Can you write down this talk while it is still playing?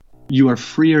You are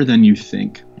freer than you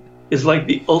think. Is like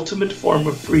the ultimate form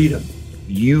of freedom.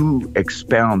 You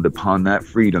expound upon that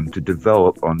freedom to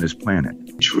develop on this planet.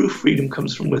 True freedom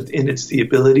comes from within. It's the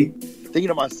ability. Thinking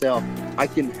to myself, I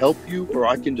can help you or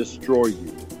I can destroy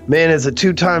you. Man, as a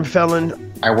two-time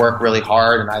felon, I work really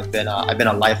hard, and I've been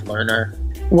a life learner.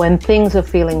 When things are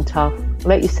feeling tough,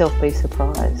 let yourself be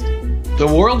surprised. The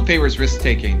world favors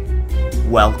risk-taking.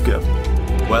 Welcome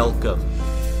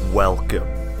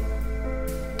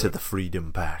to the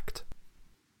Freedom Pact.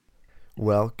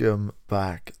 Welcome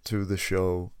back to the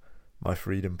show, my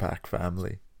Freedom Pact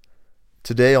family.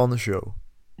 Today on the show,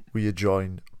 we are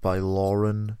joined by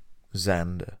Lauren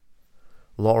Zander.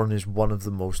 Lauren is one of the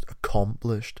most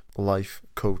accomplished life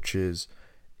coaches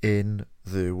in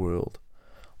the world.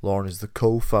 Lauren is the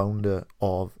co-founder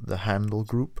of the Handle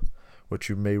Group, which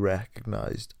you may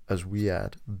recognize as we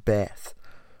had Beth,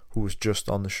 who was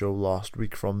just on the show last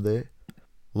week from there.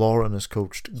 Lauren has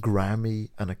coached Grammy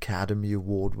and Academy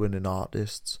Award-winning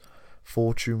artists,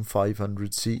 Fortune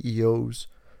 500 CEOs.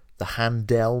 The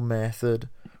Handel Method,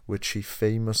 which she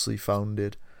famously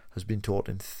founded, has been taught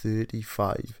in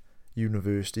 35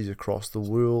 universities across the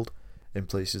world in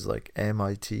places like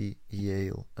MIT,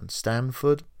 Yale, and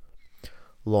Stanford.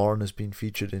 Lauren has been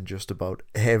featured in just about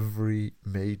every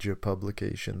major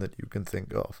publication that you can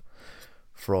think of,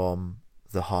 from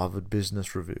the Harvard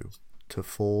Business Review to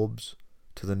Forbes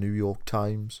to the New York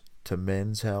Times to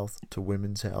Men's Health to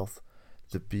Women's Health,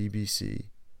 the BBC,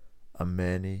 and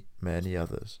many, many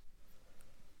others.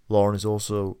 Lauren is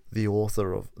also the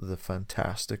author of the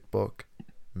fantastic book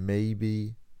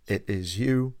Maybe It Is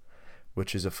You,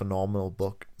 which is a phenomenal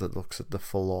book that looks at the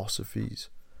philosophies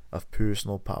of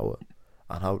personal power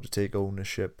and how to take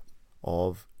ownership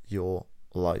of your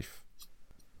life.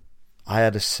 I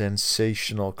had a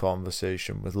sensational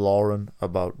conversation with Lauren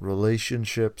about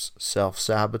relationships,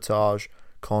 self-sabotage,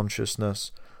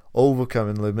 consciousness,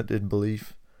 overcoming limited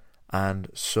belief, and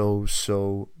so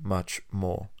much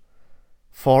more.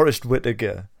 Forrest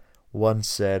Whitaker once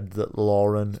said that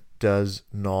Lauren does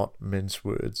not mince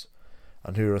words,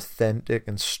 and her authentic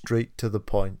and straight to the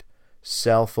point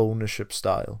self-ownership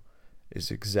style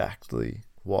is exactly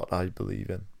what I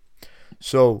believe in.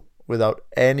 So, without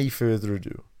any further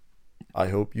ado, I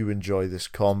hope you enjoy this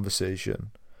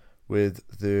conversation with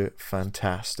the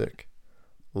fantastic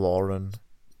Lauren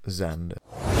Zander.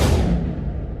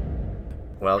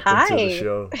 Welcome Hi. to the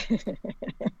show.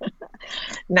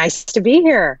 Nice to be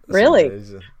here. It's really.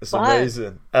 Amazing. It's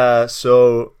amazing.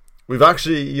 So we've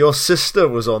actually, your sister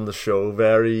was on the show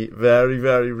very, very,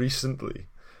 very recently.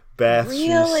 Beth,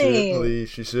 Really?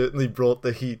 she certainly brought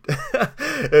the heat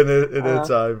in her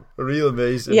time. A real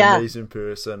amazing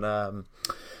person.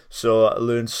 So I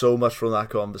learned so much from that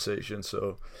conversation.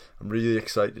 So I'm really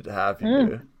excited to have you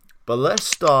here. But let's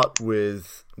start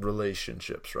with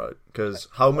relationships, right? Because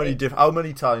how many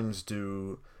times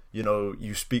do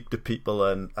you speak to people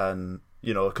and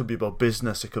it could be about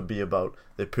business, it could be about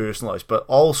their personal lives, but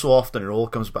also often it all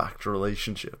comes back to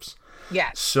relationships.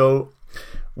 Yeah. So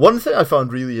one thing I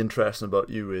found really interesting about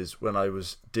you is when I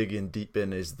was digging deep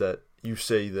in is that you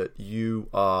say that you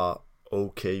are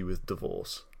okay with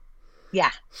divorce.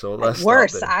 Yeah. So let's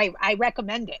worse. start there. I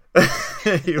recommend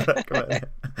it. You recommend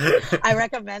it? I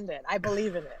recommend it. I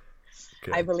believe in it.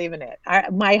 Okay. I believe in it.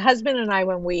 My husband and I,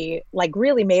 when we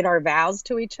really made our vows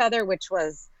to each other, which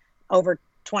was over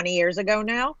 20 years ago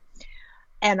now,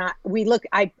 and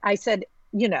I said,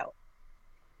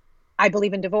 I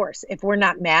believe in divorce. If we're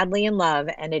not madly in love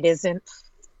and it isn't,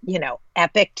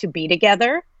 epic to be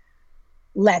together,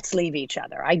 let's leave each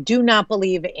other. I do not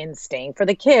believe in staying for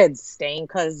the kids, staying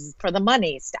for the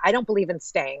money. I don't believe in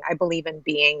staying. I believe in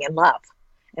being in love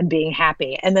and being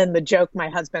happy. And then the joke my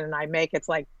husband and I make, it's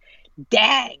like,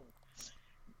 dang,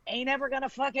 ain't ever gonna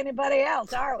fuck anybody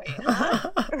else, are we?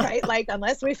 Huh? Right? Like,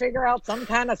 unless we figure out some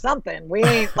kind of something, we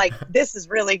ain't this is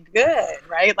really good,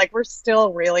 right? Like, we're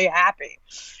still really happy.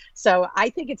 So I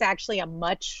think it's actually a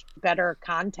much better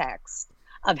context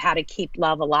of how to keep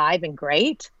love alive and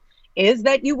great is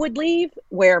that you would leave,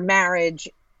 where marriage,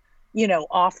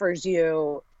 offers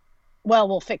you, well,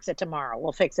 we'll fix it tomorrow.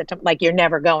 We'll fix it. You're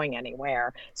never going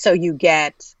anywhere. So you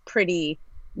get pretty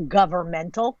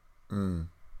governmental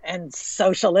and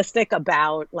socialistic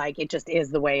about it just is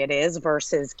the way it is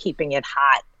versus keeping it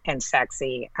hot and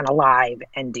sexy and alive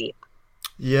and deep.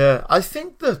 Yeah, I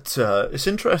think that it's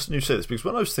interesting you say this, because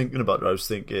when I was thinking about it, I was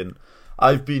thinking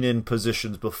I've been in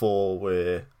positions before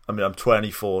where, I'm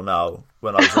 24 now.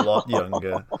 When I was a lot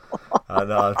younger,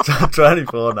 and I'm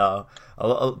 24 now.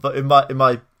 But in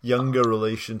my younger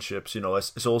relationships,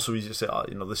 it's also easy to say,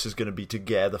 this is going to be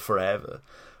together forever.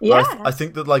 Yeah. I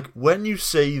think that when you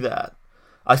say that,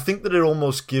 I think that it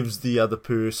almost gives the other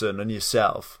person and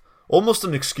yourself almost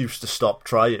an excuse to stop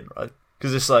trying, right?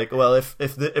 Because it's like, well,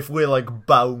 if we're like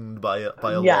bound by a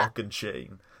lock and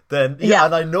chain, then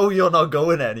and I know you're not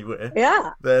going anywhere.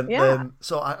 Yeah. Then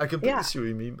so I completely see what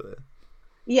you mean by it.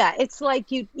 Yeah, it's like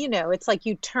it's like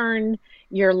you turn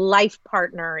your life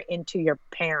partner into your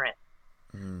parent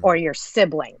or your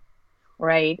sibling,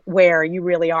 right? Where you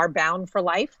really are bound for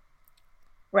life,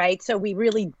 right? So we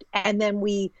really, and then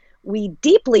we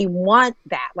deeply want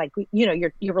that. Like,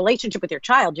 your relationship with your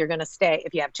child, you're going to stay.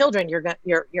 If you have children,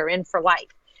 you're in for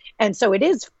life. And so it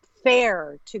is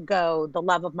fair to go, the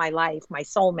love of my life, my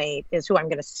soulmate is who I'm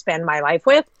going to spend my life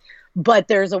with. But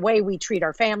there's a way we treat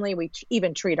our family. We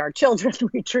even treat our children.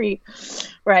 We treat,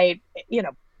 right,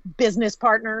 business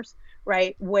partners,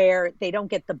 right, where they don't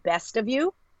get the best of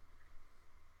you.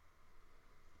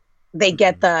 They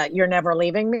get the "you're never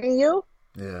leaving me" you.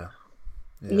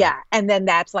 Yeah. And then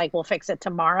that's like, we'll fix it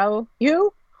tomorrow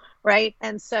you, right?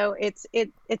 And so it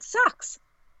sucks,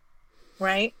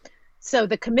 right? So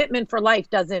the commitment for life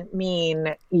doesn't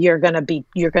mean you're going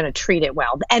to treat it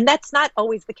well. And that's not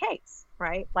always the case,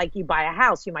 right? Like, you buy a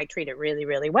house, you might treat it really,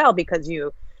 really well because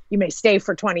you may stay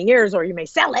for 20 years or you may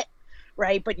sell it,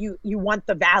 right? But you want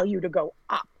the value to go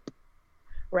up,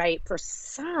 right? For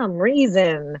some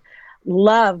reason,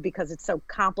 love, because it's so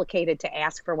complicated to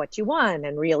ask for what you want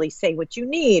and really say what you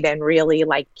need and really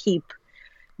like keep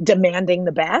demanding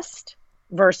the best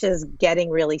versus getting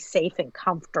really safe and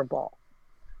comfortable,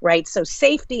 right? So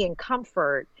safety and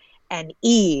comfort and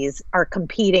ease are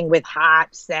competing with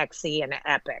hot, sexy, and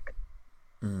epic.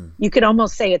 You could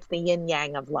almost say it's the yin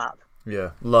yang of love.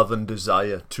 Yeah, love and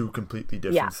desire, two completely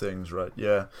different things, right?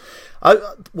 Yeah.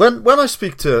 When I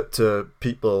speak to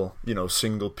people,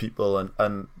 single people,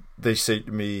 and they say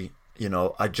to me,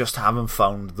 I just haven't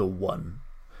found the one.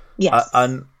 Yes.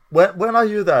 And when I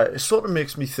hear that, it sort of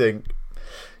makes me think,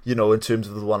 in terms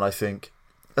of the one, I think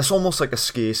it's almost like a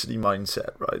scarcity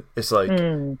mindset, right? It's like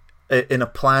in a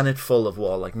planet full of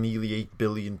like nearly 8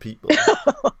 billion people,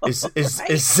 is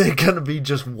there going to be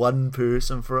just one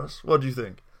person for us? What do you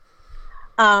think?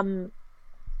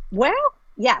 Well,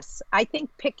 yes, I think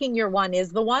picking your one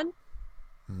is the one,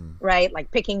 right?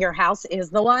 Like picking your house is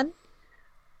the one.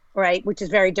 Right, which is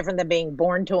very different than being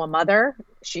born to a mother.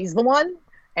 She's the one,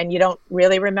 and you don't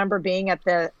really remember being at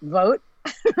the vote,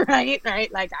 right?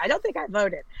 Like, I don't think I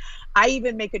voted. I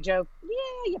even make a joke.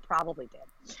 Yeah, you probably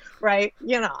did, right?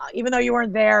 Even though you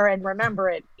weren't there and remember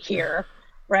it here,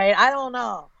 right? I don't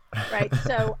know, right?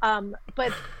 So,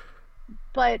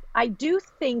 but I do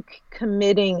think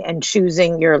committing and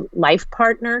choosing your life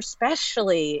partner,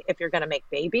 especially if you're going to make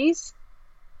babies,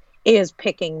 is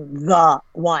picking the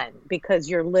one, because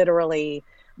you're literally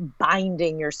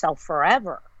binding yourself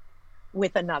forever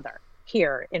with another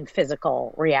here in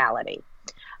physical reality.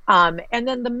 And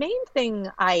then the main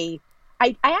thing, I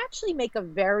actually make a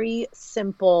very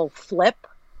simple flip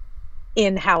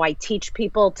in how I teach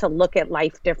people to look at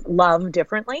love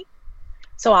differently.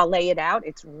 So I'll lay it out.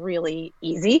 It's really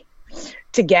easy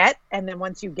to get. And then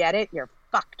once you get it, you're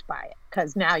fucked by it,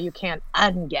 because now you can't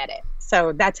unget it.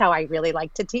 So that's how I really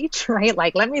like to teach, right?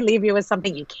 Like, let me leave you with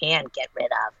something you can't get rid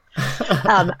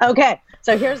of. Okay,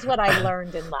 so here's what I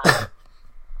learned in love.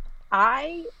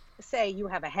 I say you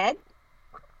have a head,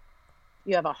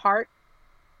 you have a heart,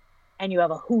 and you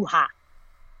have a hoo-ha,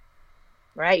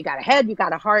 right? You got a head, you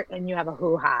got a heart, and you have a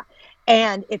hoo-ha.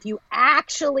 And if you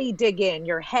actually dig in,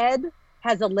 your head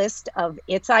has a list of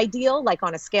its ideal, like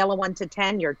on a scale of 1 to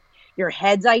 10, your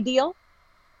head's ideal,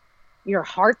 your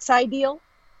heart's ideal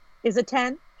is a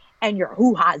 10, and your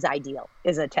hoo-ha's ideal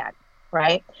is a 10,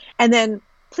 right? And then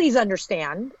please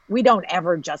understand, we don't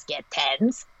ever just get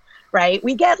 10s, right?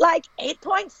 We get like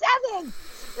 8.7,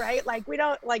 right? Like, we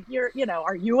don't, like,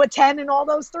 are you a 10 in all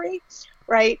those three,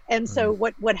 right? And so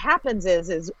what happens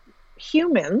is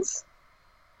humans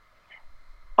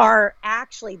are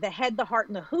actually, the head, the heart,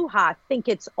 and the hoo-ha think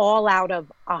it's all out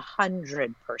of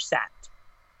 100%.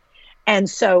 And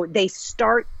so they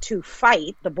start to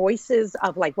fight the voices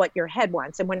of like what your head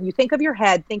wants. And when you think of your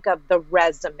head, think of the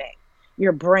resume,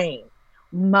 your brain,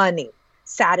 money,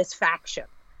 satisfaction,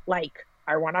 like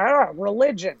I want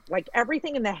religion, like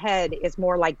everything in the head is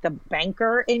more like the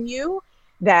banker in you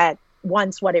that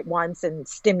wants what it wants and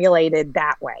stimulated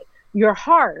that way. Your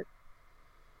heart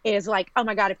is like, oh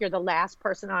my God, if you're the last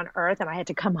person on earth and I had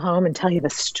to come home and tell you the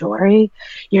story,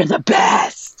 you're the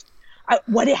best.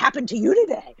 What happened to you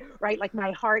today, right? Like,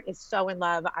 my heart is so in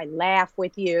love. I laugh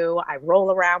with you. I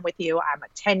roll around with you. I'm a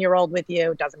 10-year-old with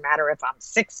you. It doesn't matter if I'm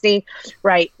 60,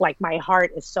 right? Like, my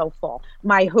heart is so full.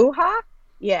 My hoo-ha,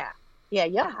 yeah,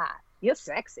 you're hot. you're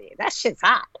sexy. That shit's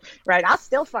hot, right? I'll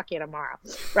still fuck you tomorrow,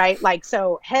 right? Like,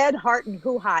 so head, heart, and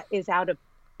hoo-ha is out of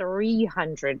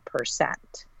 300%.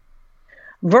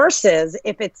 Versus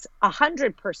if it's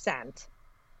 100%,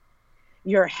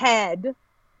 your head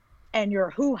and your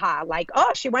hoo-ha, like,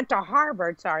 oh, she went to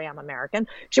Harvard. Sorry, I'm American.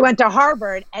 She went to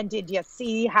Harvard, and did you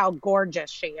see how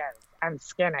gorgeous she is and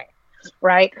skinny,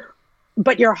 right?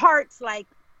 But your heart's like,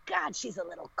 God, she's a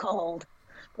little cold,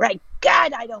 right?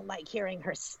 God, I don't like hearing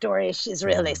her story. She's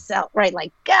really right?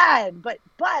 Like, God, but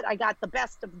I got the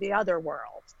best of the other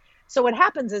worlds. So what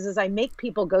happens is I make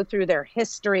people go through their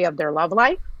history of their love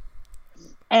life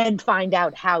and find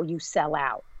out how you sell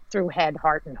out through head,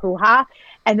 heart, and hoo-ha.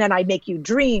 And then I make you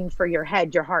dream for your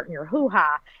head, your heart, and your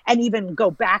hoo-ha, and even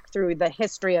go back through the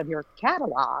history of your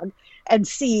catalog and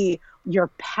see your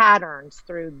patterns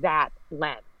through that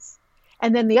lens.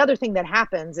 And then the other thing that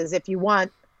happens is if you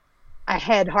want a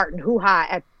head, heart, and hoo-ha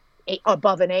at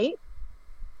above an 8,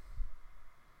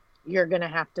 you're going to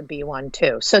have to be one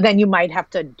too. So then you might have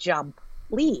to jump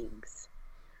leagues,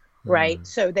 right?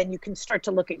 So then you can start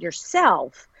to look at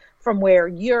yourself from where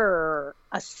you're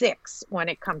a 6 when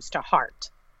it comes to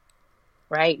heart,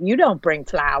 right? You don't bring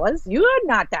flowers. You're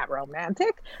not that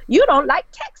romantic. You don't like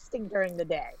texting during the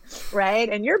day, right?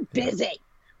 And you're busy,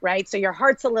 right? So your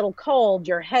heart's a little cold,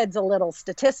 your head's a little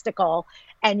statistical,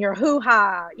 and your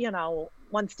hoo-ha,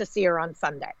 wants to see her on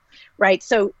Sunday, right?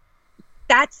 So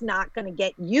that's not going to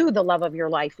get you the love of your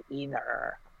life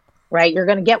either, right? You're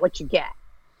going to get what you get.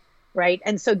 Right.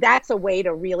 And so that's a way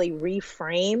to really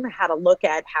reframe how to look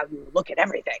at how you look at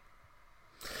everything.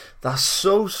 That's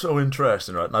so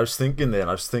interesting, right? And I was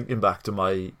thinking back to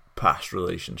my past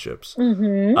relationships.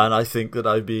 And I think that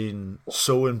I've been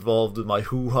so involved with my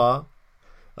hoo-ha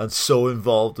and so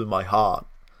involved with my heart.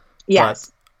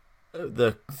 Yes. But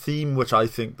the theme which I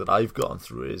think that I've gone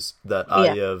through is that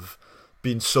I have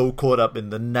been so caught up in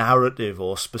the narrative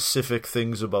or specific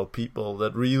things about people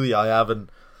that really I haven't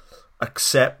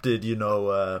accepted,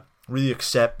 really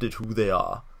accepted who they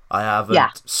are. I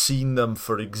haven't seen them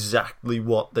for exactly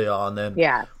what they are, and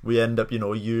then we end up, a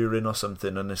year in or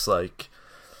something, and it's like,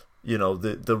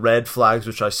 the red flags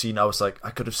which I seen, I was like, I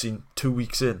could have seen 2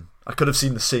 weeks in. I could have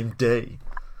seen the same day.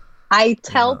 I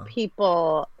tell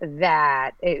people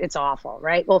that it's awful,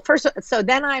 right? Well, first, so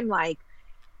then I'm like,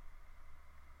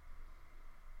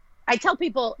 I tell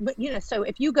people, so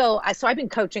if you go, so I've been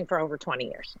coaching for over 20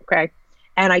 years, okay?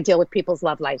 And I deal with people's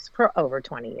love lives for over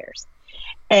 20 years.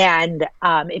 And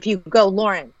if you go,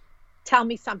 Lauren, tell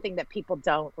me something that people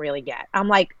don't really get. I'm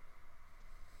like,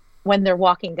 when they're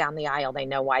walking down the aisle, they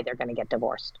know why they're going to get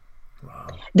divorced. Wow.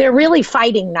 They're really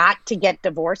fighting not to get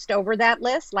divorced over that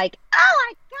list. Like, oh,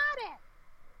 I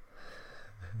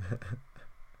got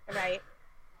it. Right.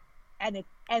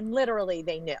 And literally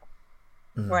they knew.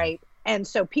 Right. And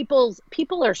so people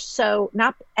are so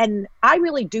not, and I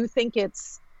really do think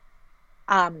it's,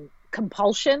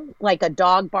 compulsion, like a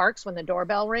dog barks when the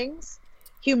doorbell rings.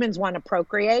 Humans want to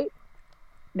procreate.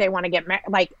 They want to get married.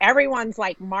 Like everyone's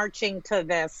like marching to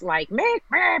this, like make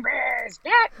babies,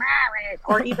 get married,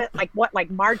 or even like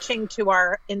marching to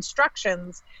our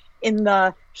instructions in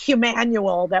the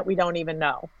humanual that we don't even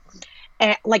know.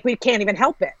 And like we can't even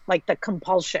help it, like the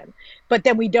compulsion. But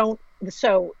then we don't.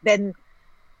 So then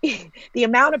the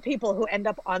amount of people who end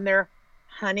up on their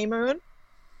honeymoon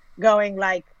going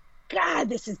like, God,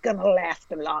 this is going to last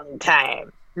a long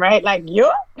time, right? Like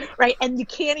right. And you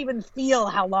can't even feel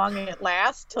how long it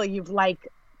lasts till you've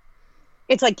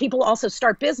it's like people also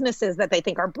start businesses that they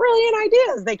think are brilliant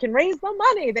ideas. They can raise the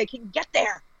money. They can get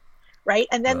there. Right.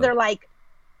 And then they're like,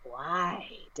 why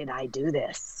did I do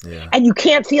this? Yeah. And you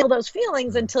can't feel those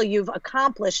feelings until you've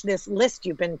accomplished this list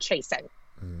you've been chasing.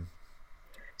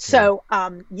 So,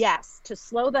 yes, to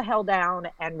slow the hell down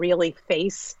and really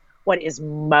face what is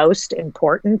most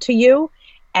important to you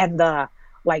and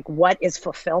what is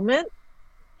fulfillment,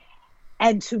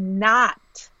 and to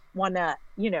not want to,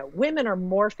 women are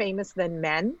more famous than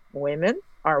men. Women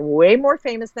are way more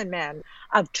famous than men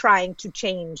of trying to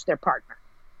change their partner.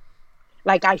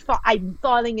 Like I'm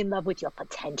falling in love with your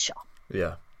potential.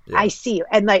 Yeah. I see you.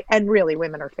 And really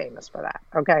women are famous for that.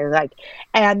 Okay.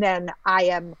 And then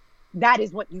that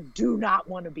is what you do not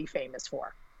want to be famous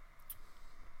for.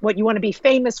 What you want to be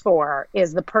famous for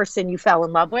is the person you fell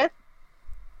in love with.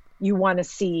 You want to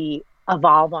see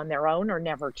evolve on their own or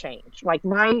never change. Like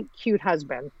my cute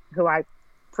husband, who I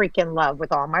freaking love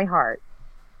with all my heart.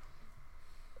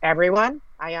 Everyone,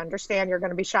 I understand you're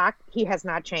going to be shocked. He has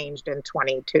not changed in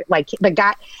 22. Like the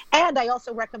guy, and I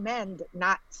also recommend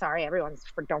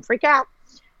don't freak out.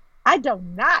 I do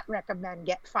not recommend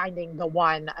finding the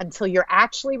one until you're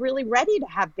actually really ready to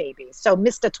have babies. So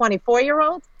Mr.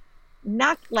 24-year-old,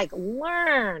 not like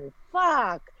learn,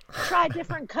 fuck, try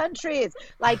different countries,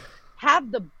 like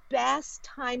have the best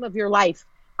time of your life,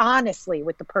 honestly,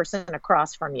 with the person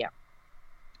across from you.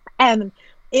 And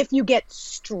if you get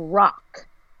struck,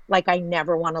 like, I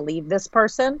never want to leave this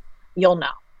person, you'll know.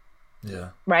 Yeah.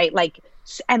 Right? Like,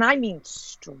 and I mean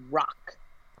struck.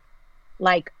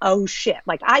 Like, oh shit.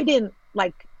 Like, I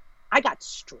got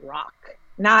struck.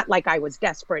 Not like I was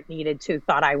desperate, needed to,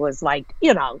 thought I was like,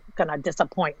 gonna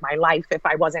disappoint my life if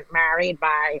I wasn't married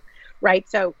by, right?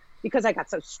 So, because I got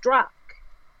so struck,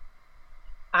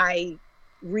 I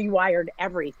rewired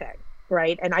everything,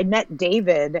 right? And I met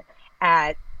David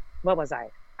at, what was I?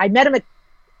 I met him at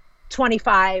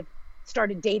 25,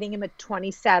 started dating him at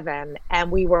 27,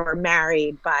 and we were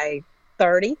married by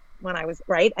 30 when I was,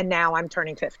 right? And now I'm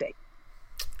turning 50,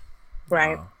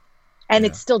 right? Wow. And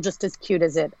it's still just as cute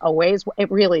as it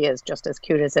really is just as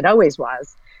cute as it always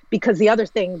was. Because the other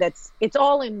thing it's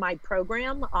all in my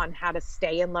program on how to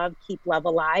stay in love, keep love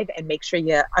alive, and make sure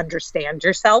you understand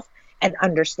yourself and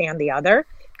understand the other.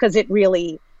 Because there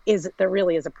really is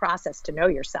a process to know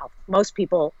yourself. Most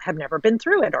people have never been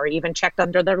through it or even checked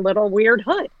under their little weird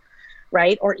hood,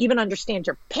 right? Or even understand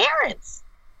your parents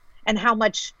and how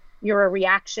much you're a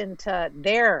reaction to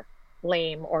their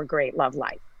lame or great love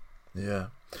life. Yeah.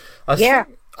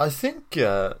 I think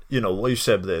what you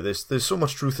said there, there's so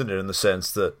much truth in it, in the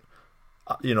sense that,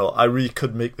 I really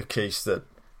could make the case that,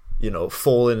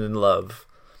 falling in love,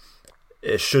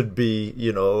 it should be,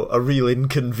 a real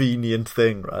inconvenient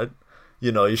thing, right?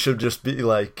 You should just be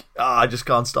like, I just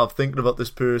can't stop thinking about this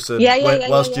person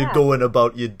whilst you're going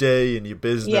about your day and your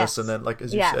business, and then, like,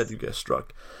 as you said, you get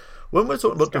struck. When we're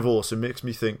talking about divorce, it makes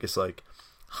me think, it's like,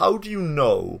 how do you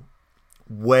know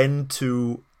when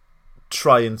to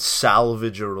try and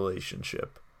salvage a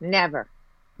relationship? Never.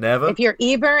 Never? If you're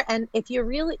eager, and if you're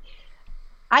really,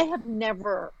 I have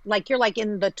never, like, you're like,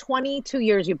 in the 22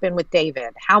 years you've been with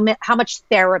David, how much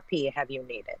therapy have you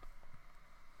needed?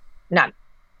 None.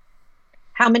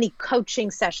 How many coaching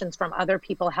sessions from other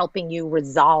people helping you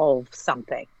resolve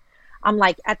something? I'm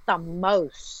like, at the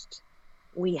most,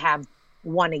 we have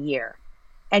one a year.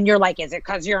 And you're like, is it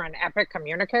because you're an epic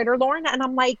communicator, Lauren? And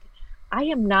I'm like, I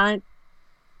am not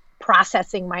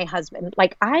processing my husband.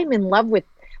 Like, I'm in love with,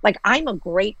 like, I'm a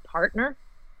great partner,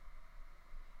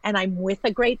 and I'm with a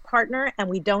great partner, and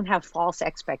we don't have false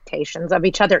expectations of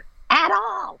each other at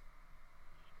all.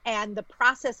 And the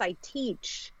process I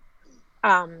teach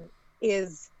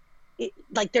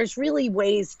like, there's really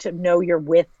ways to know you're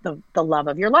with the love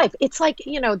of your life. It's like,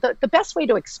 the best way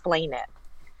to explain it,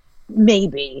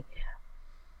 maybe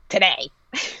today,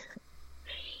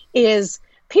 is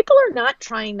people are not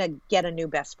trying to get a new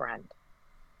best friend,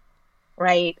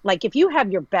 right? Like, if you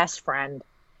have your best friend,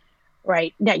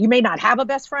 right? Now, you may not have a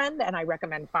best friend, and I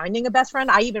recommend finding a best friend.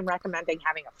 I even recommend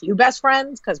having a few best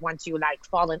friends, because once you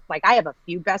fall in, like, I have a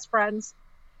few best friends,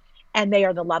 and they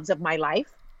are the loves of my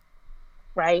life,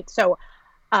 right? So,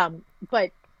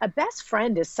 but a best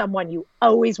friend is someone you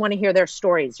always want to hear their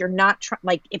stories. You're not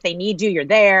like, if they need you, you're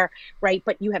there, right?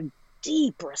 But you have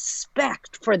deep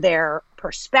respect for their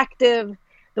perspective,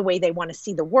 the way they want to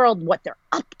see the world, what they're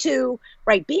up to,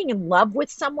 right? Being in love with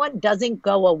someone doesn't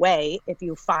go away if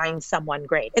you find someone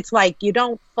great. It's like, you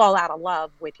don't fall out of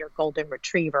love with your golden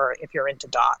retriever if you're into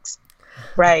dogs,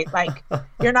 right? Like,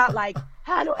 you're not like,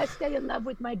 how do I stay in love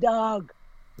with my dog?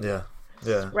 Yeah.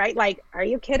 Yeah. Right? Like, are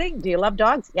you kidding? Do you love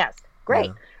dogs? Yes. Great.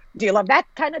 Yeah. Do you love that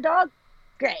kind of dog?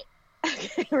 Great.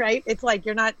 Right? It's like,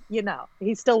 you're not,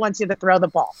 he still wants you to throw the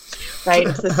ball, right?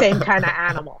 It's the same kind of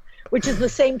animal, which is the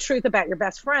same truth about your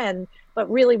best friend. But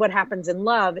really what happens in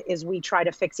love is we try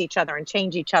to fix each other and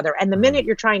change each other. And the minute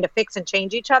you're trying to fix and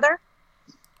change each other,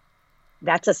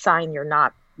 that's a sign you're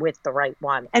not with the right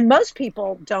one. And most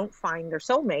people don't find their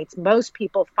soulmates. Most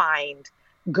people find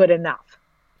good enough.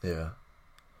 Yeah.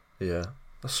 Yeah.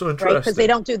 That's so interesting. Right? Because they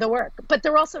don't do the work. But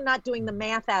they're also not doing the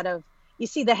math out of, you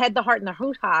see, the head, the heart, and the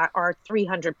hoo-ha are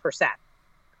 300%.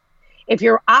 If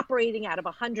you're operating out of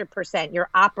 100%, you're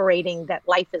operating that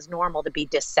life is normal to be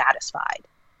dissatisfied.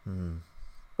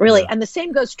 Really. Yeah. And the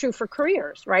same goes true for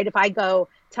careers, right? If I go,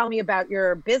 tell me about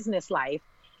your business life,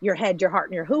 your head, your heart,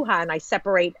 and your hoo-ha, and I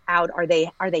separate out, are they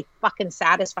fucking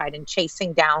satisfied and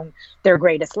chasing down their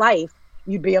greatest life?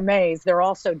 You'd be amazed. They're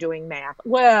also doing math.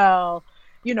 Well,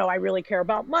 I really care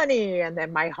about money, and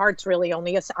then my heart's really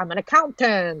only I'm an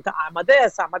accountant, I'm a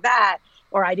this, I'm a that,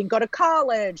 or I didn't go to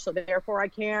college, so therefore I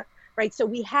can't, right? So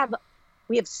we have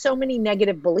so many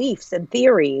negative beliefs and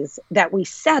theories that we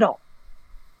settle,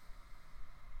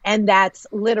 and that's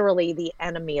literally the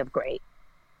enemy of great.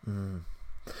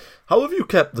 How have you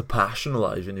kept the passion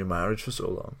alive in your marriage for so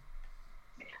long?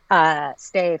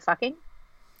 stay fucking.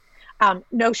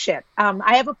 No shit.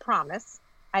 I have a promise.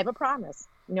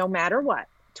 No matter what,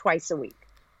 twice a week.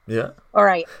 Yeah. All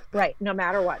right. Right. No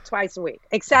matter what, twice a week,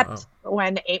 except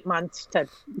when 8 months to,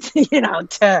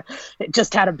 to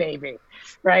just had a baby,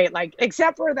 right? Like,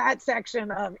 except for that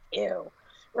section of ew,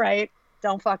 right?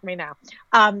 Don't fuck me now.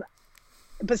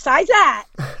 Besides that,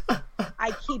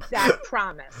 I keep that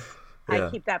promise. Yeah. I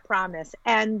keep that promise.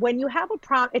 And when you have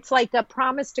it's like a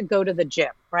promise to go to the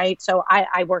gym, right? So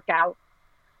I work out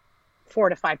 4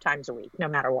 to 5 times a week, no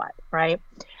matter what, right?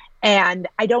 And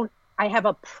I have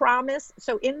a promise.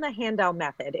 So in the Handel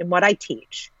method, in what I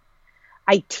teach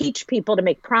people to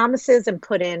make promises and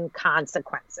put in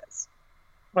consequences.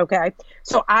 Okay.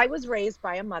 So I was raised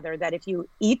by a mother that if you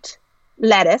eat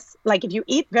lettuce, like if you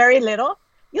eat very little,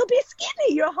 you'll be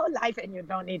skinny your whole life and you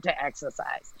don't need to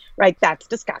exercise, right? That's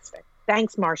disgusting.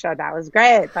 Thanks, Marsha. That was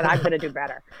great, but I'm going to do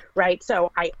better, right?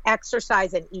 So I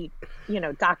exercise and eat,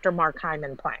 Dr. Mark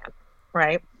Hyman plan,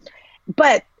 right?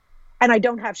 And I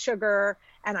don't have sugar,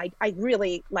 and I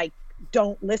really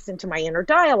don't listen to my inner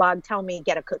dialogue. Tell me,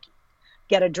 get a cookie,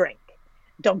 get a drink,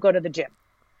 don't go to the gym.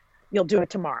 You'll do it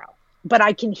tomorrow. But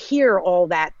I can hear all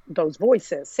those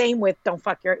voices. Same with don't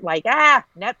fuck your,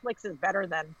 Netflix is better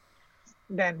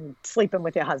than sleeping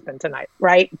with your husband tonight,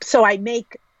 right? So I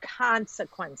make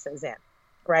consequences in,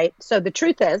 right? So the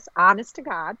truth is, honest to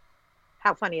God,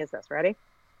 how funny is this? Ready?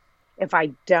 If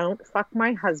I don't fuck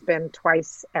my husband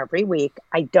twice every week,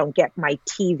 I don't get my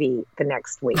TV the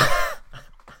next week.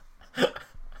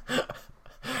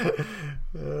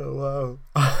 Oh,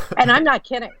 wow. And I'm not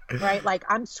kidding, right? Like,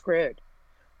 I'm screwed,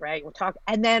 right? We'll talk.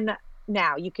 And then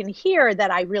now you can hear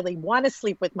that I really want to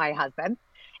sleep with my husband.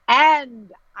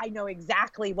 And I know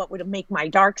exactly what would make my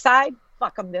dark side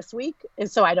fuck him this week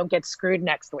is so I don't get screwed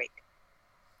next week.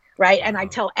 Right. And I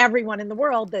tell everyone in the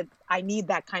world that I need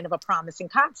that kind of a promise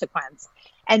and consequence.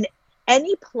 And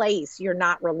any place you're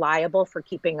not reliable for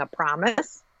keeping a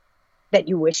promise that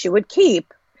you wish you would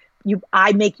keep,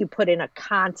 I make you put in a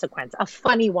consequence, a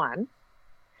funny one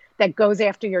that goes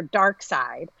after your dark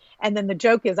side. And then the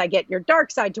joke is I get your dark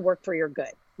side to work for your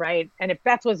good. Right. And if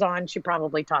Beth was on, she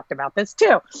probably talked about this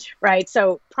too. Right.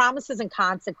 So promises and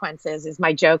consequences is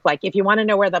my joke. Like, if you want to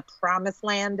know where the promised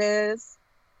land is,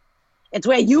 it's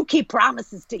where you keep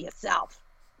promises to yourself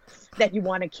that you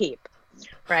want to keep.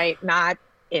 Right. Not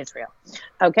Israel.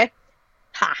 Okay.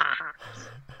 Ha ha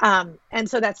ha. And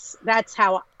so that's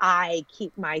how I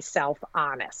keep myself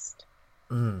honest.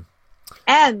 Mm.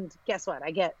 And guess what?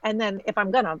 And then if I'm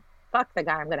going to fuck the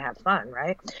guy, I'm going to have fun,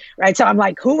 right? Right. So I'm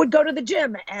like, who would go to the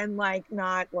gym and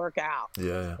not work out?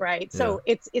 Yeah. Right. Yeah. So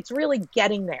it's really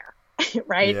getting there,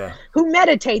 right? Yeah. Who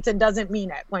meditates and doesn't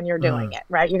mean it when you're doing it,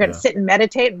 right? You're going to sit and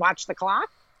meditate and watch the clock,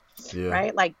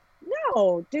 right? Like,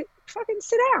 no, dude, fucking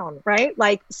sit down, right?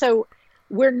 Like, so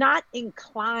we're not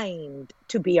inclined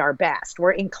to be our best.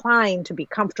 We're inclined to be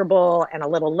comfortable and a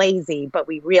little lazy, but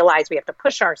we realize we have to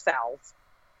push ourselves.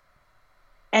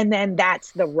 And then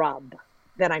that's the rub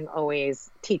that I'm always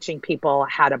teaching people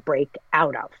how to break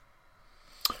out of.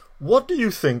 What do you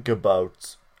think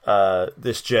about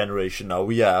this generation now?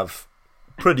 We have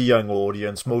a pretty young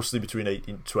audience, mostly between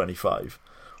 18 to 25.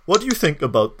 What do you think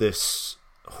about this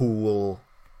whole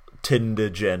Tinder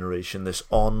generation, this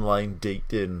online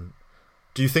dating?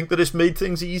 Do you think that it's made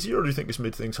things easier, or do you think it's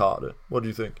made things harder? What do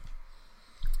you think?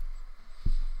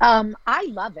 I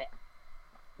love it.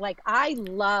 I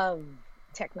love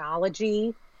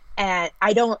technology. And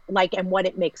I don't and what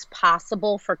it makes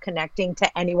possible for connecting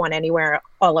to anyone, anywhere,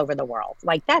 all over the world.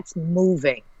 That's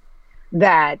moving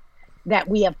that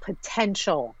we have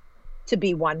potential to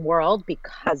be one world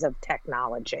because of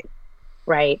technology,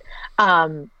 right?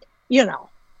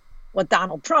 What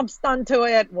Donald Trump's done to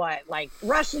it, what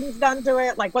Russians done to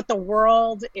it, what the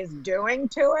world is doing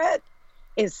to it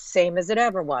is same as it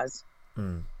ever was,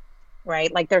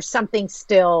 right? There's something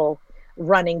still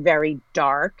running very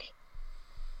dark,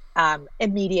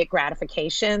 immediate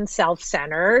gratification,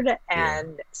 self-centered,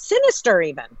 and sinister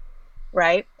even,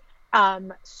 right?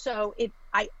 So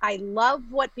I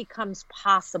love what becomes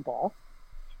possible,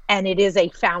 and it is a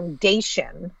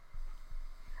foundation,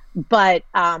 but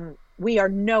we are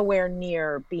nowhere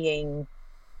near being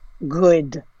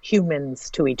good humans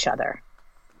to each other.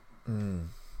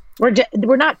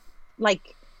 We're not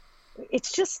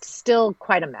it's just still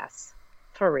quite a mess,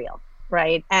 for real.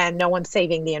 Right. And no one's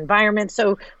saving the environment.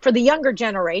 So for the younger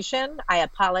generation, I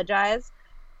apologize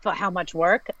for how much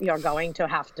work you're going to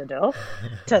have to do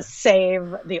to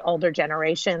save the older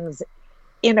generation's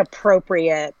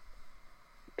inappropriate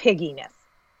pigginess.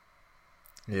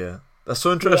 Yeah. That's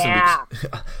so interesting. Yeah.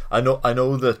 Because I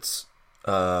know that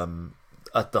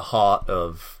at the heart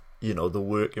of you know, the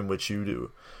work in which you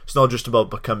do. It's not just about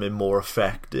becoming more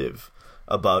effective,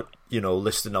 about, you know,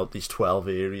 listing out these 12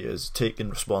 areas, taking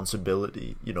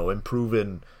responsibility, you know,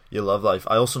 improving your love life.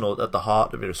 I also know that at the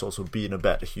heart of it is also being a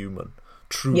better human,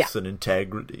 truth and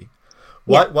integrity.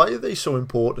 Why are they so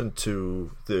important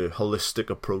to the holistic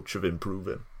approach of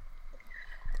improving?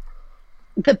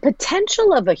 The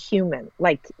potential of a human,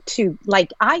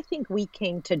 I think we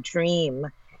came to dream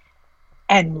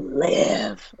and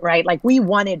live, right? Like we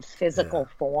wanted physical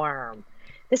form.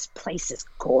 This place is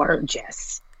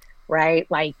gorgeous, right?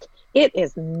 Like it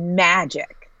is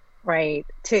magic, right?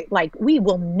 We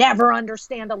will never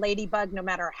understand a ladybug no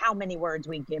matter how many words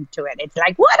we give to it. It's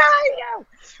like, what are you?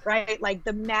 Right? Like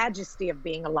the majesty of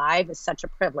being alive is such a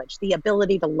privilege. The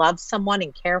ability to love someone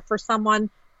and care for someone,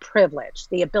 privilege.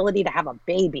 The ability to have a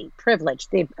baby, privilege.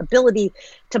 The ability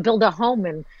to build a home,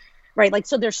 and right, like,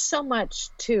 so there's so much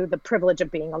to the privilege of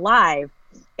being alive,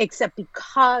 except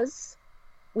because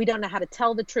we don't know how to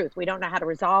tell the truth. We don't know how to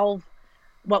resolve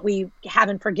what we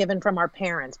haven't forgiven from our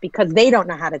parents, because they don't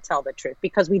know how to tell the truth,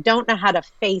 because we don't know how to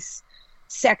face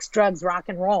sex, drugs, rock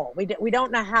and roll. We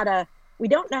don't know how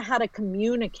to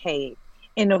communicate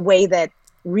in a way that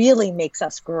really makes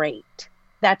us great.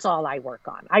 That's all I work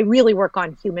on. I really work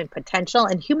on human potential,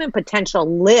 and human potential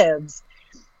lives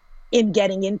in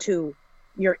getting into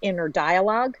your inner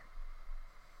dialogue,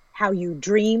 how you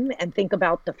dream and think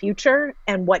about the future,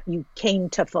 and what you came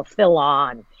to fulfill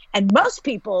on. And most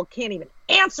people can't even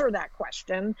answer that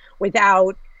question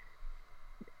without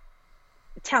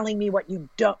telling me what you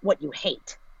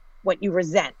hate, what you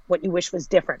resent, what you wish was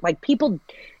different. Like people,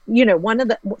 you know,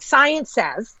 science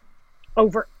says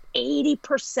over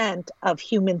 80% of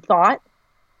human thought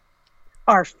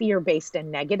are fear-based and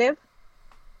negative.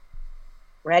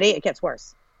 Ready? It gets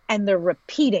worse. And they're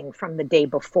repeating from the day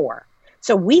before.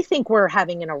 So we think we're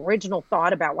having an original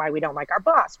thought about why we don't like our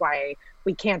boss, why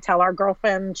we can't tell our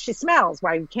girlfriend she smells,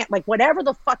 why we can't, like, whatever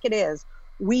the fuck it is,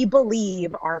 we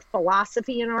believe our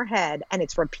philosophy in our head, and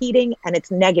it's repeating and it's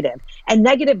negative. And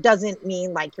negative doesn't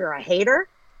mean like you're a hater.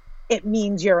 It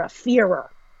means you're a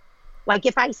fearer. Like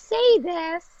if I say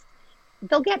this,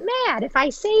 they'll get mad. If I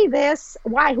say this,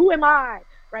 who am I?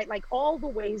 Right? Like all the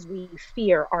ways we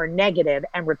fear are negative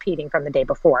and repeating from the day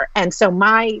before. And so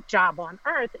my job on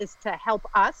earth is to help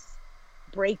us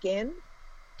break in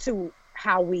to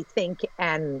how we think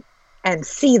and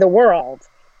see the world.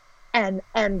 And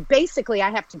basically I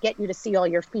have to get you to see all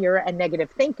your fear and negative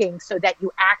thinking so that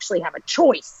you actually have a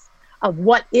choice of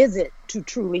what is it to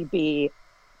truly be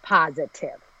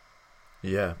positive.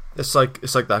 Yeah. It's like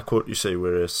that quote you say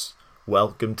where it's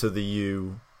welcome to the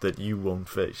you that you won't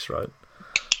face, right?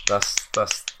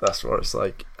 That's what it's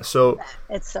like. So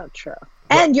it's so true.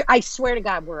 And I swear to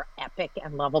God, we're epic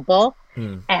and lovable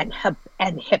and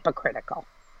hypocritical.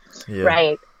 Yeah.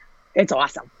 Right? It's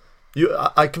awesome.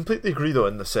 I completely agree, though,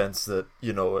 in the sense that,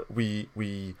 you know,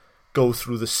 we go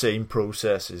through the same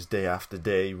processes day after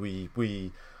day.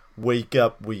 We wake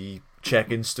up, we check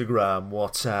Instagram,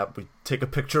 WhatsApp, we take a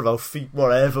picture of our feet,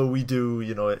 whatever we do,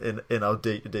 you know, in our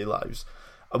day-to-day lives.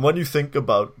 And when you think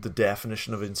about the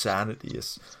definition of insanity,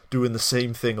 it's doing the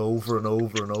same thing over and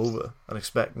over and over and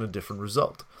expecting a different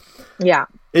result. Yeah.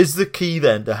 Is the key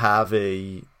then to have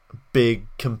a big,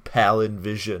 compelling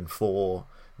vision for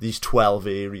these 12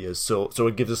 areas? So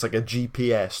it gives us like a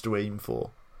GPS to aim for.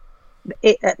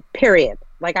 Period.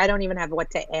 Like I don't even have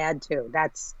what to add to.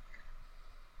 That's,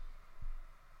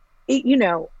 you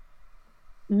know,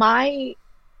 my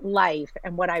life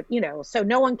and what so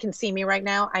no one can see me right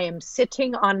now. I am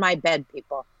sitting on my bed,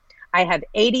 people. I have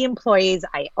 80 employees.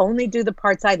 I only do the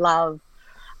parts I love.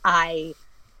 I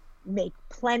make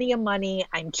plenty of money.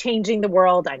 I'm changing the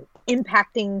world. I'm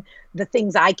impacting the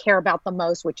things I care about the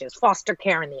most, which is foster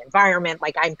care and the environment.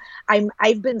 Like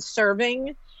I've been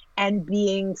serving and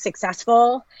being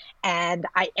successful. And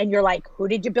you're like, who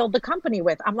did you build the company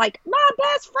with? I'm like, my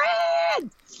best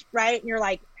friend. Right. And you're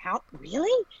like, how,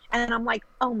 really? And I'm like,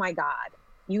 oh my God,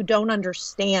 you don't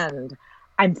understand.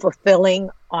 I'm fulfilling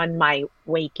on my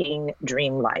waking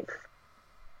dream life.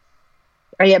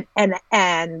 Right?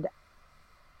 And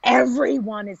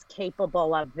everyone is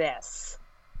capable of this.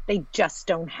 They just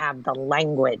don't have the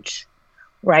language,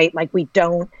 right? Like we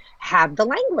don't have the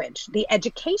language, the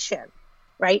education,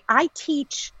 right? I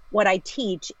teach what I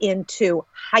teach into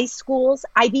high schools.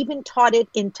 I've even taught it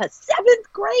into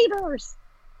 7th graders.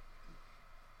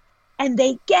 And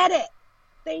they get it.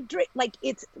 They drink like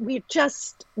we're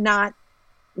just not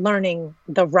learning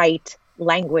the right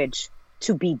language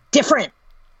to be different.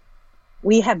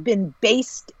 We have been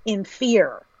based in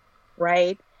fear,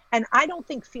 right? And I don't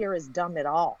think fear is dumb at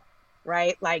all,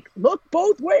 right? Like look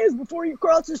both ways before you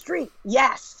cross the street.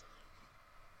 Yes,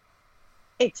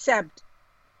 except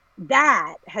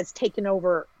that has taken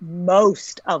over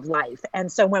most of life.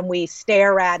 And so when we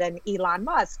stare at an Elon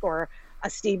Musk or a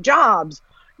Steve Jobs,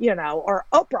 or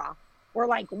Oprah, we're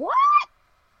like, what?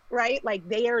 Right? Like,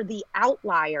 they are the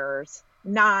outliers,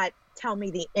 not tell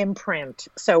me the imprint,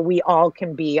 so we all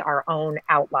can be our own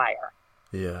outlier.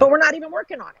 Yeah. But we're not even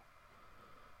working on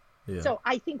it. Yeah. So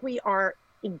I think we are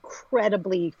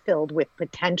incredibly filled with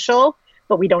potential,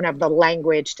 but we don't have the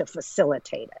language to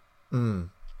facilitate it. Mm.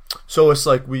 So it's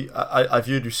like I've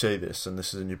heard you say this, and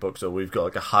this is in your book, so we've got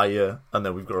like a higher and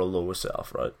then we've got a lower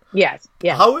self, right? Yes.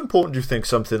 Yeah. How important do you think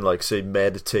something like, say,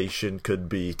 meditation could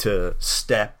be to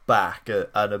step back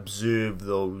and observe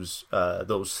those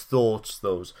thoughts,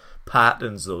 those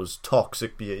patterns, those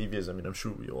toxic behaviors? I mean, I'm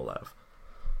sure we all have.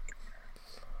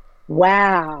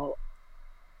 Wow.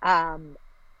 I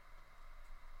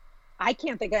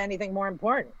can't think of anything more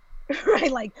important,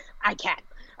 right? Like, I can't.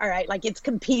 All right. Like, it's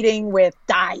competing with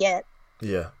diet.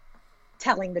 Yeah.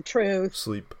 Telling the truth.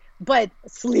 Sleep. But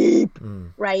sleep,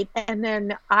 right? And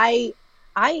then I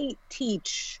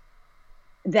teach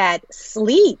that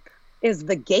sleep is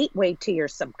the gateway to your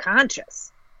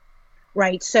subconscious,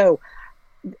 right? So,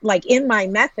 like, in my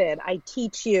method, I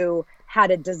teach you how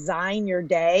to design your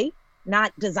day,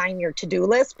 not design your to-do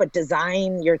list, but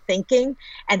design your thinking,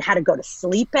 and how to go to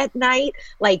sleep at night.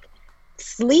 Like,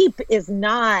 sleep is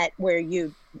not where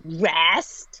you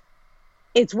rest.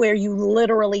 It's where you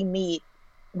literally meet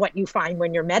what you find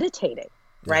when you're meditating,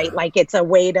 right? Yeah. Like, it's a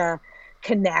way to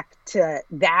connect to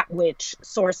that which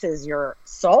sources your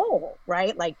soul,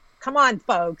 right? Like, come on,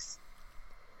 folks,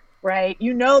 right?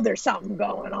 There's something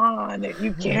going on that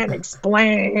you can't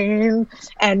explain,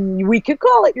 and we could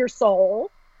call it your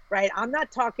soul, right? I'm not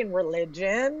talking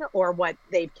religion or what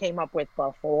they've came up with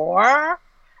before.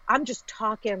 I'm just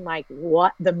talking like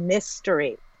what the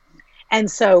mystery. And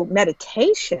so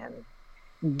meditation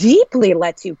deeply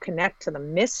lets you connect to the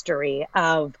mystery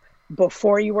of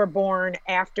before you were born,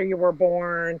 after you were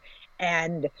born,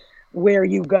 and where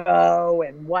you go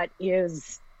and what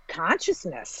is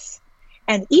consciousness.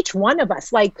 And each one of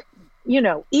us, like,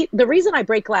 the reason I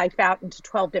break life out into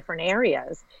 12 different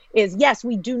areas is, yes,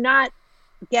 we do not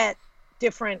get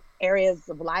different areas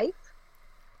of life,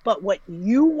 but what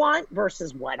you want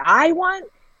versus what I want,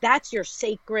 that's your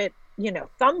sacred,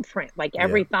 thumbprint. Like,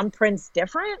 every thumbprint's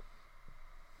different.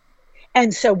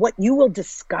 And so what you will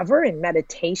discover in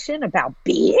meditation about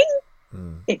being,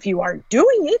 if you aren't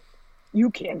doing it,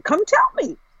 you can't come tell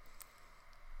me.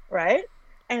 Right?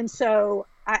 And so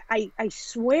I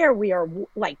swear we are,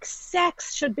 like,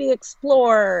 sex should be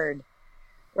explored.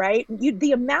 Right?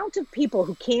 The amount of people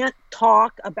who can't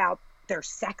talk about their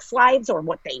sex lives or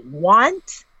what they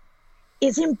want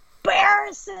is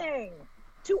embarrassing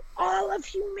to all of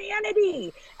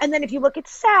humanity. And then if you look at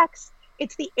sex,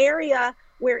 it's the area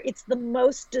where it's the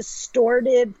most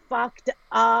distorted, fucked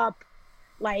up,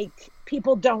 like,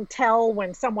 people don't tell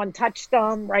when someone touched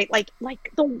them, right? Like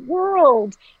the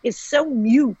world is so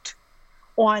mute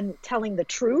on telling the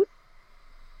truth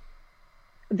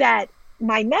that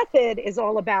my method is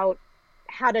all about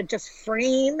how to just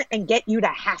frame and get you to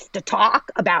have to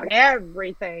talk about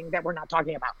everything that we're not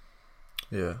talking about.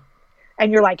 Yeah.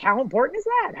 And you're like, how important is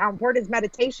that? How important is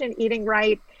meditation, eating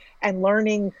right, and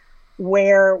learning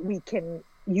where we can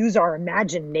use our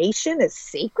imagination as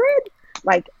sacred?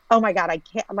 Like, oh my God, I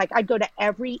can't, like, I'd go to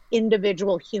every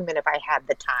individual human if I had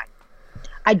the time.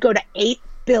 I'd go to 8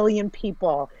 billion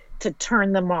people to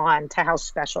turn them on to how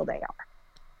special they are.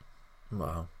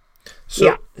 Wow.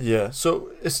 So,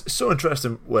 so it's so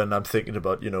interesting when I'm thinking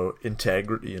about,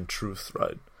 integrity and truth,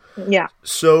 right? Yeah.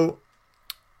 So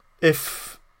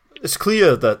if it's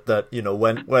clear that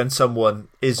when someone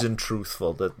isn't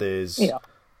truthful, that there's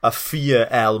a fear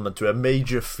element to it, a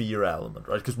major fear element,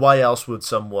 right? Because why else would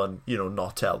someone,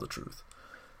 not tell the truth?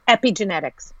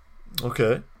 Epigenetics.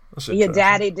 Okay. Your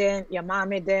daddy didn't, your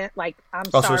mommy didn't. Like, I'm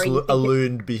sorry. So it's a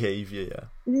learned behavior, yeah.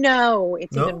 No,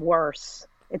 it's even worse.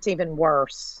 It's even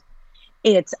worse.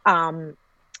 It's so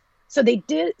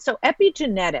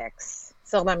epigenetics.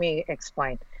 So let me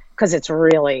explain, because it's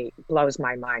really blows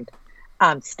my mind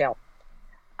still.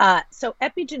 So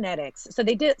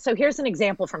epigenetics. So here's an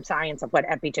example from science of what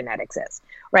epigenetics is,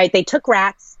 right? They took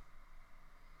rats,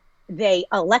 they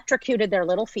electrocuted their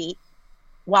little feet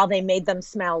while they made them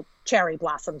smell cherry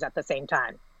blossoms at the same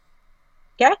time.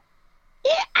 Okay?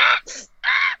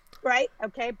 Right?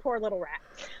 Okay, poor little rat.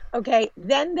 Okay,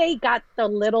 then they got the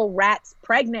little rats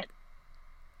pregnant.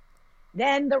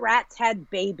 Then the rats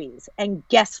had babies. And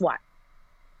guess what?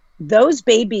 Those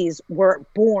babies were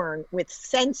born with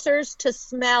sensors to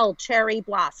smell cherry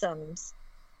blossoms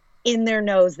in their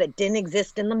nose that didn't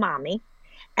exist in the mommy.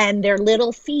 and their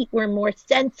little feet were more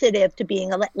sensitive to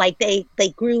being like they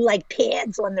grew like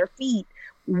pads on their feet.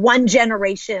 One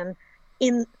generation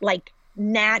in like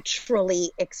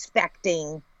naturally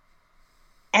expecting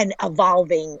and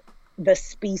evolving the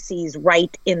species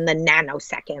right in the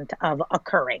nanosecond of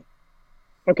occurring.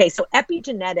 Okay, so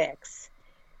epigenetics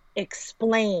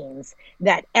explains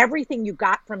that everything you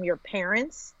got from your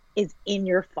parents is in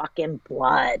your fucking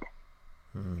blood.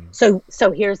 So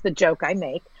here's the joke I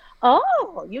make.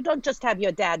 Oh, you don't just have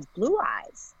your dad's blue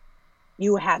eyes.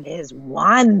 You have his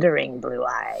wandering blue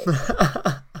eyes.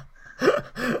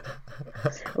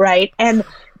 Right? And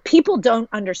people don't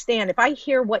understand. If I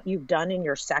hear what you've done in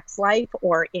your sex life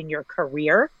or in your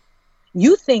career,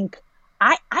 you think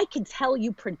I can tell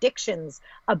you predictions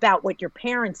about what your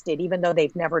parents did, even though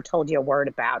they've never told you a word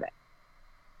about it.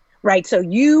 Right? So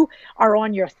you are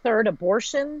on your third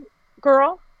abortion,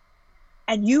 girl,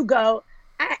 and you go,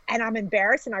 and I'm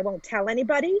embarrassed and I won't tell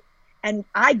anybody. And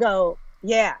I go,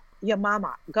 yeah, your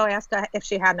mama, go ask her if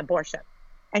she had an abortion.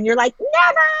 And you're like,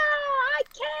 never, I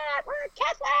can't, we're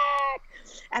Catholic.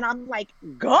 And I'm like,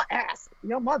 go ask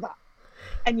your mother.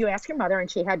 And you ask your mother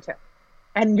and she had to.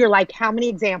 And you're like, how many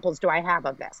examples do I have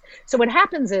of this? So what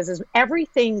happens is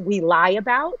everything we lie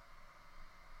about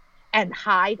and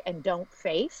hide and don't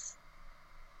face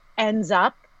ends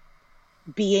up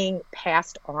being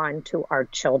passed on to our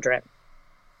children.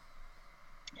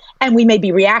 And we may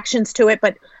be reactions to it,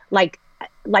 but like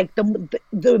the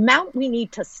amount we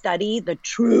need to study the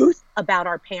truth about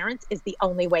our parents is the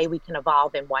only way we can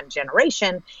evolve in one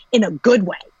generation in a good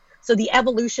way. So the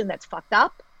evolution that's fucked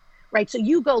up, right? So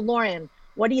you go, Lauren,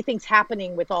 what do you think's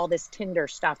happening with all this Tinder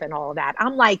stuff and all of that?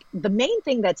 I'm like, the main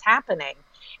thing that's happening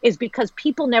is because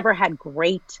people never had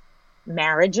great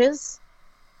marriages.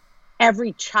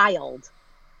 Every child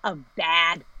of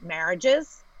bad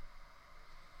marriages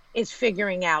is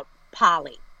figuring out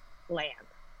poly land.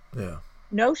 Yeah.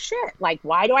 No shit. Like,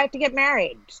 why do I have to get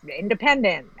married? Just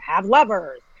independent, have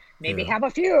lovers, maybe have a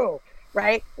few,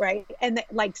 right? Right. And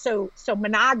so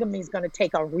monogamy is going to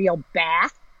take a real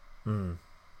bath.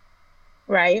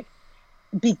 Right?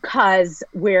 Because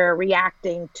we're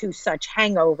reacting to such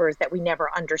hangovers that we never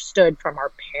understood from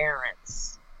our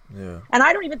parents. Yeah. And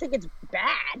I don't even think it's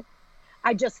bad.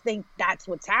 I just think that's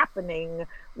what's happening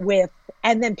with,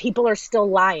 and then people are still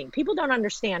lying. People don't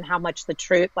understand how much the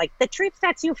truth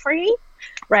sets you free,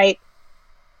 right?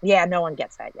 Yeah, no one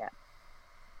gets that yet.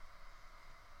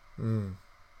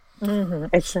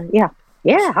 It's yeah.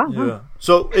 Yeah.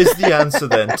 So is the answer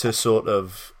then to sort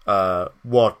of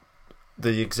what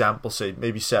the example say,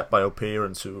 maybe set by our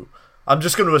parents, who I'm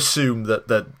just going to assume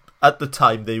that at the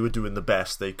time they were doing the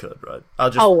best they could, right?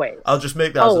 I'll just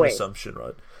make that as an assumption,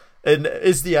 right? And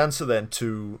is the answer then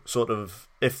to sort of,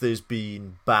 if there's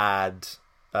been bad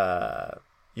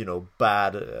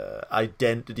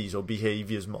identities or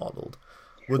behaviors modeled?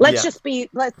 Let's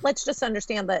just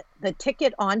understand that the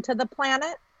ticket onto the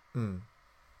planet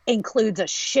includes a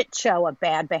shit show of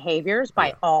bad behaviors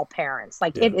by all parents.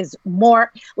 It is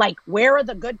more like, where are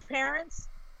the good parents?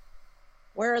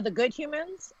 Where are the good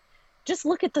humans? Just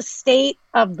look at the state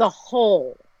of the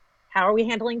whole. How are we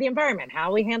handling the environment? How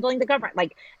are we handling the government?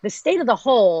 Like, the state of the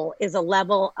whole is a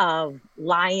level of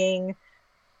lying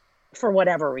for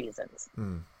whatever reasons.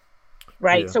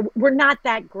 Right? Yeah. So we're not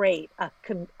that great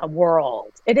a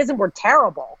world. It isn't we're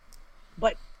terrible,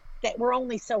 but that we're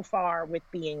only so far with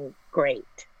being great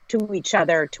to each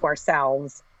other, to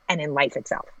ourselves, and in life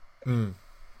itself.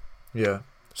 Yeah.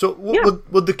 So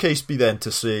would the case be then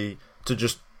to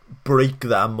just break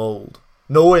that mold,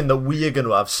 knowing that we are going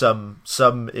to have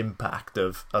some impact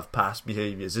of past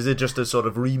behaviors? Is it just a sort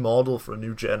of remodel for a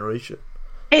new generation?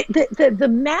 The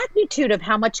magnitude of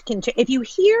how much can change. If you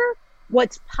hear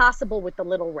what's possible with the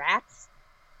little rats,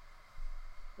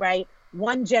 right?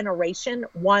 One generation,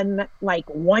 one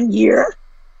year,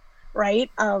 right,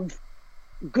 of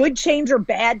good change or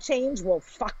bad change will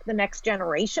fuck the next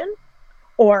generation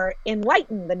or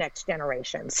enlighten the next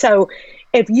generation. So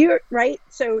if you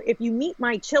meet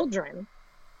my children,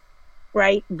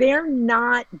 right, they're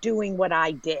not doing what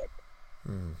I did.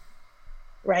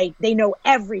 Right? They know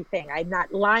everything. I'm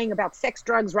not lying about sex,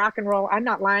 drugs, rock and roll. I'm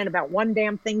not lying about one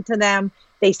damn thing to them.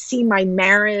 They see my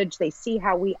marriage. They see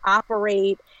how we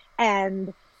operate.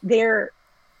 And they're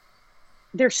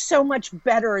so much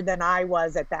better than I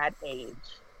was at that age.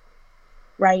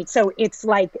 Right? So it's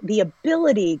like the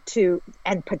ability to,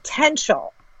 and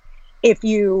potential, if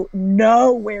you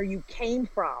know where you came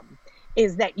from,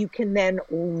 is that you can then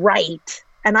write.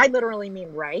 And I literally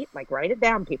mean write, like write it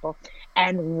down, people.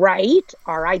 And write,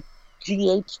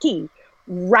 R-I-G-H-T,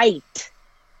 write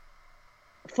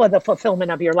for the fulfillment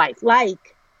of your life.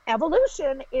 Like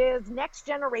evolution is next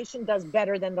generation does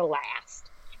better than the last.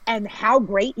 And how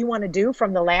great you want to do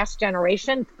from the last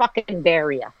generation, fucking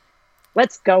dare ya.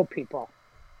 Let's go, people.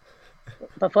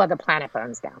 Before the planet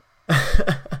burns down.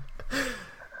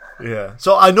 Yeah.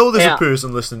 So I know there's a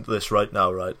person listening to this right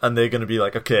now, right? And they're going to be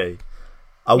like, okay,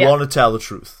 I want to tell the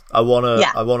truth. I want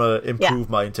to improve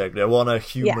my integrity. I want a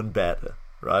human better,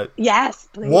 right? Yes,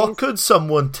 please. What could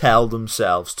someone tell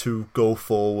themselves to go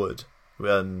forward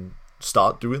and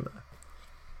start doing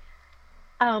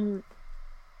that?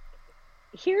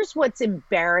 Here's what's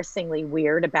embarrassingly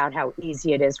weird about how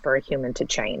easy it is for a human to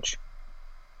change.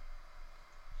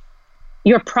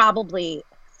 You're probably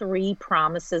 3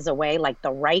 promises away, like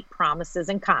the right promises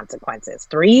and consequences,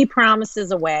 3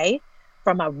 promises away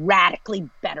from a radically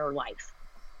better life.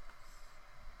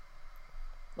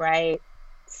 Right?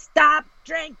 Stop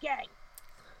drinking.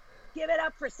 Give it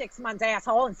up for 6 months,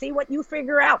 asshole, and see what you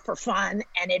figure out for fun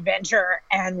and adventure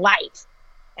and light.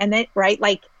 And then, right?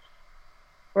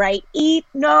 Eat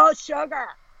no sugar,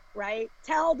 right?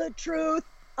 Tell the truth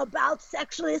about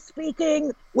sexually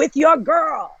speaking with your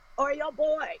girl or your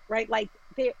boy, right?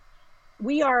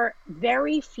 We are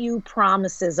very few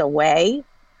promises away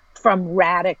from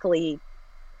radically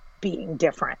being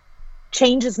different.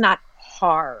 Change is not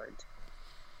hard.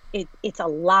 It's a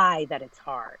lie that it's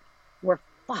hard. We're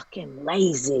fucking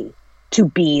lazy to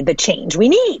be the change we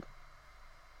need.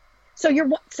 So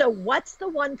what's the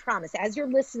one promise? As you're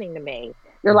listening to me,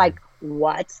 you're like,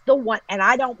 what's the one? And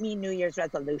I don't mean New Year's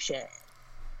resolution.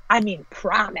 I mean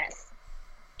promise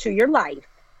to your life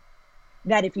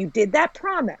that if you did that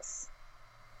promise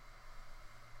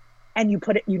and you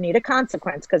need a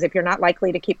consequence, because if you're not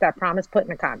likely to keep that promise, put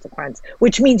in a consequence,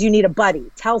 which means you need a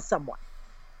buddy. Tell someone,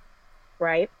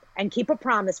 right? And keep a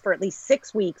promise for at least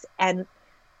 6 weeks, and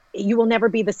you will never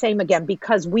be the same again,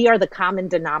 because we are the common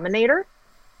denominator.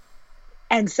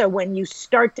 And so when you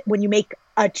make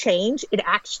a change, it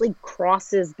actually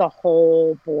crosses the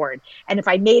whole board. And if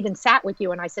I made and sat with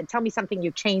you and I said, tell me something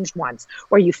you changed once,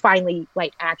 or you finally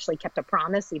actually kept a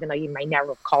promise, even though you may never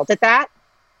have called it that,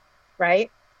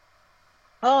 right?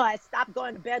 Oh, I stopped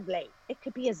going to bed late. It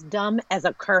could be as dumb as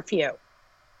a curfew,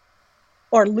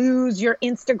 or lose your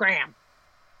Instagram,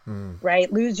 right?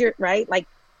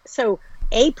 So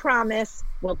a promise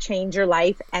will change your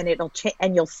life, and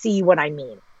and you'll see what I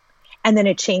mean. And then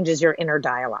it changes your inner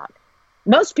dialogue.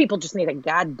 Most people just need a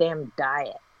goddamn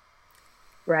diet,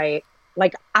 right?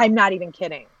 I'm not even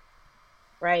kidding,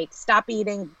 right? Stop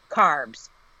eating carbs.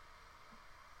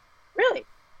 Really?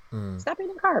 Stop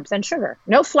eating carbs and sugar.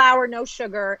 No flour, no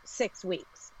sugar, 6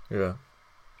 weeks. Yeah.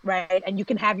 Right? And you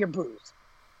can have your booze,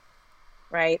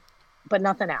 right? But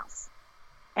nothing else.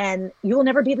 And you will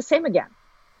never be the same again.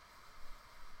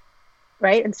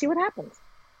 Right? And see what happens.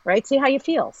 Right? See how you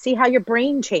feel. See how your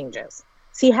brain changes.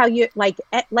 See how you,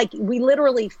 we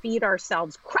literally feed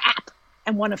ourselves crap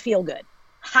and want to feel good.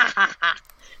 Ha ha ha.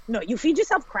 No, you feed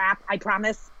yourself crap, I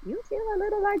promise, you feel a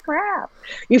little like crap.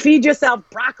 You feed yourself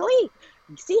broccoli,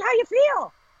 see how you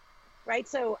feel. Right?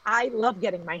 So I love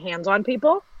getting my hands on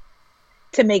people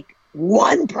to make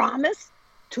one promise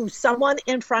to someone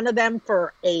in front of them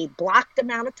for a blocked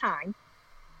amount of time.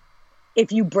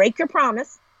 If you break your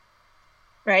promise,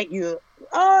 right? It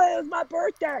was my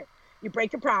birthday. You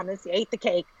break your promise. You ate the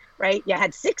cake, right? You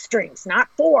had 6 drinks, not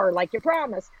 4, like you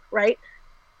promised, right?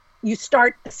 You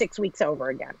start 6 weeks over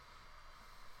again.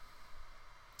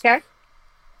 Okay?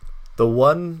 The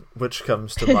one which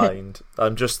comes to mind,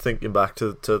 I'm just thinking back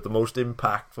to the most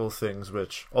impactful things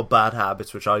or bad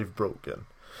habits which I've broken.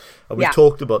 And we've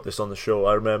talked about this on the show.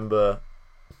 I remember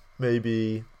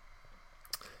maybe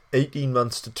 18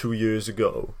 months to 2 years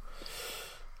ago,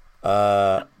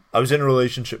 I was in a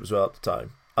relationship as well at the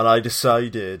time, and I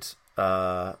decided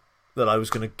that I was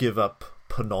going to give up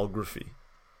pornography,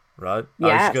 right?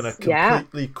 Yes, I was going to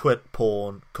completely quit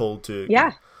porn cold turkey.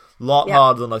 Yeah. A lot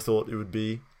harder than I thought it would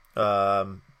be,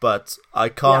 but I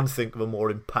can't think of a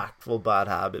more impactful bad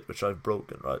habit which I've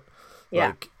broken, right?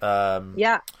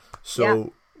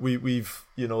 So we've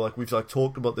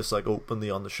talked about this openly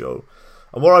on the show,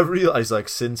 and what I've realized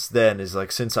since then is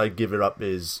since I give it up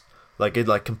is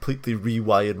it completely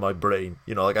rewired my brain.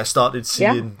 I started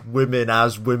seeing women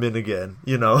as women again,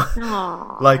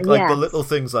 Aww, the little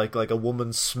things like a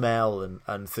woman's smell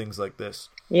and things like this.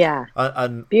 Yeah.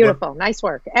 And beautiful. Nice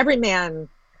work. Every man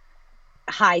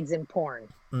hides in porn.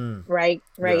 Right?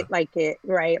 Right? Yeah.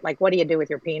 What do you do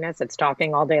with your penis? It's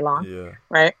talking all day long. Yeah.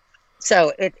 Right?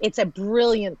 So it's a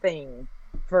brilliant thing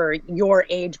for your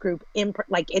age group. If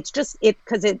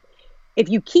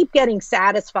you keep getting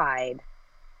satisfied,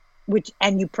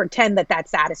 and you pretend that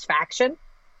satisfaction,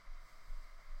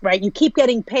 right? You keep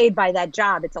getting paid by that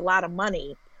job. It's a lot of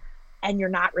money and you're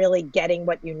not really getting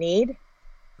what you need.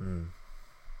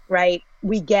 Right?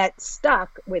 We get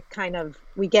stuck with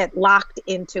we get locked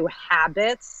into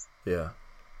habits. Yeah.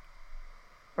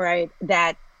 Right?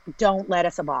 That don't let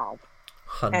us evolve.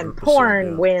 100%, and porn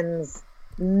yeah. wins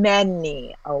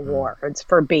many awards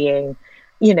for being,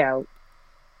 you know,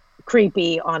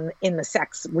 creepy in the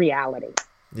sex reality.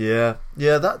 Yeah,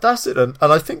 that's it. And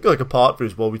I think like a part of it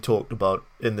is what we talked about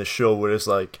in the show, where it's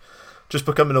like just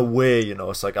becoming aware, you know.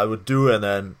 It's like I would do it and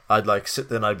then I'd like sit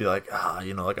there and I'd be like,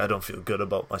 you know, like I don't feel good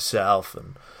about myself.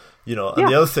 And, you know, and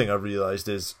the other thing I realized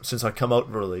is, since I come out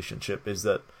of a relationship, is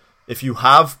that if you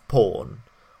have porn,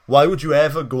 why would you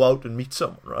ever go out and meet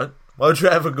someone, right? Why would you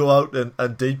ever go out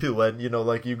and date people when, you know,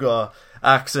 like you got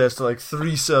access to like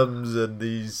threesomes and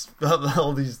these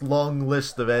all these long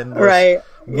list of endless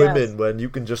women when you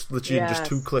can just literally in just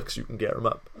 2 clicks you can get them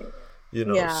up, you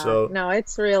know? So no,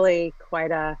 it's really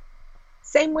quite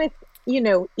same with, you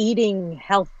know, eating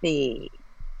healthy,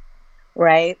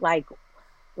 right? Like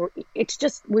it's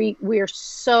just we're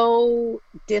so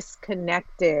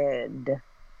disconnected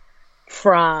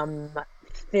from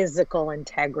physical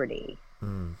integrity.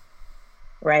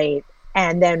 Right?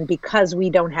 And then because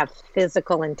we don't have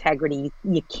physical integrity,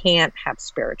 you can't have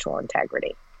spiritual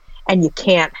integrity. And you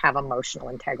can't have emotional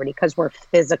integrity because we're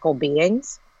physical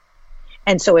beings.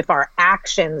 And so if our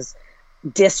actions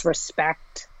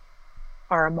disrespect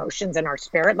our emotions and our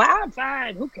spirit, like, I'm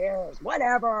fine, who cares?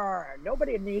 Whatever.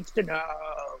 Nobody needs to know.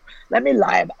 Let me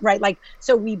lie about, right? Like,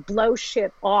 so we blow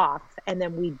shit off and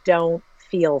then we don't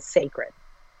feel sacred.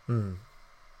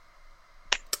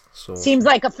 So seems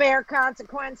like a fair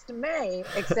consequence to me,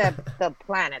 except the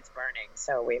planet's burning,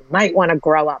 so we might want to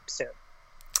grow up soon.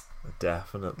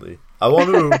 Definitely. I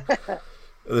want to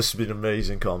this has been an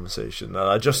amazing conversation, and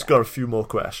I just got a few more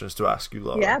questions to ask you,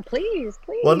 Laura. Yeah, please.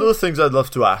 One of the things I'd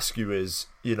love to ask you is,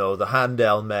 you know, the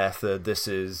Handel method. This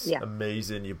is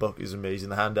amazing. Your book is amazing.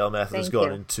 The Handel method has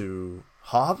gone into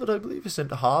Harvard, I believe. It's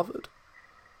into Harvard.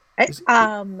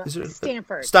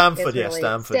 Stanford. Stanford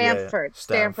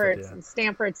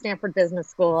Business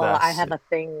School. I have a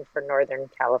thing for Northern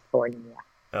California.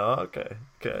 Oh, okay.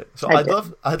 So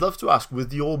I'd love to ask,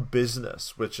 with your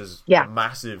business, which is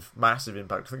massive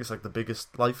impact. I think it's like the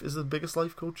biggest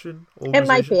life coaching organization. It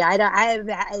might be.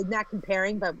 I'm not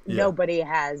comparing, but nobody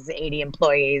has 80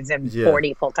 employees and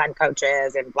 40 full-time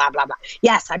coaches and blah blah blah.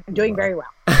 Yes, I'm doing very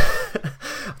well.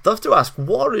 I'd love to ask,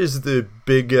 what is the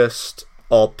biggest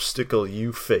obstacle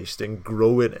you faced in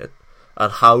growing it,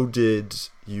 and how did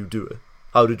you do it?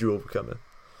 How did you overcome it?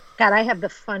 God, I have the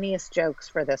funniest jokes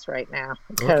for this right now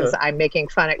because I'm making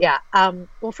fun of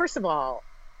well, first of all,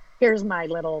 here's my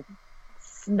little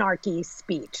snarky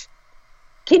speech.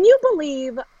 Can you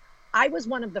believe I was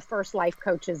one of the first life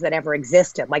coaches that ever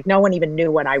existed? Like, no one even knew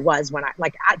what I was when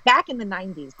back in the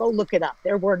 90s, go look it up.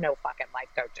 There were no fucking life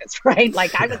coaches, right?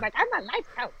 Like, I was like, I'm a life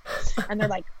coach. And they're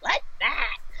like, what's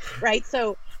that? Right.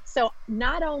 So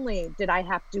not only did I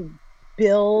have to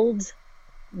build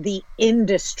the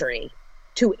industry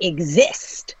to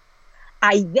exist,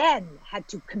 I then had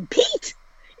to compete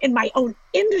in my own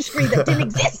industry that didn't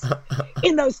exist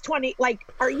in those 20, like,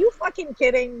 are you fucking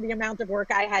kidding? The amount of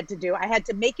work I had to do. I had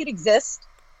to make it exist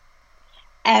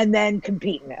and then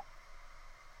compete in it.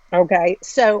 Okay.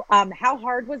 So, how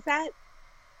hard was that?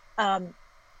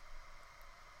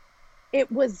 It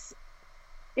was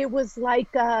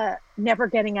like never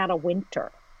getting out of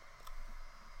winter,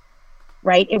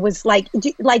 right? It was like,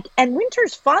 and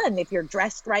winter's fun if you're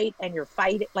dressed right and you're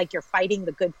fighting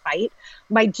the good fight.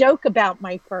 My joke about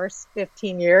my first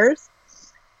 15 years,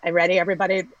 I ready,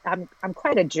 everybody? I'm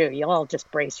quite a Jew. You'll all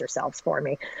just brace yourselves for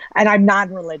me. And I'm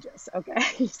non-religious,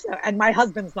 okay? So, and my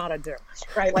husband's not a Jew,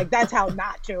 right? Like, that's how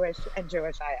not Jewish and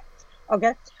Jewish I am,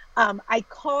 okay? I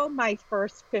call my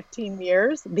first 15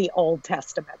 years the Old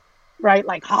Testament. Right?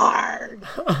 Like, hard,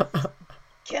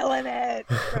 killing it,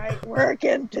 right?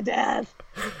 Working to death.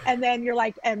 And then you're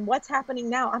like, and what's happening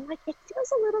now? I'm like, it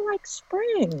feels a little like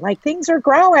spring, like things are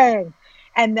growing.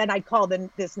 And then I call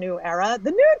this new era the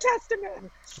New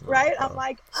Testament, right? I'm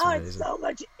like, it's so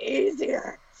much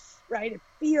easier, right? It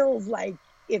feels like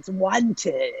it's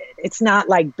wanted. It's not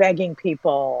like begging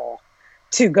people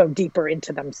to go deeper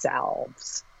into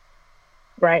themselves.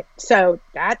 Right. So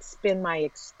that's been my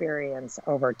experience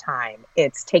over time.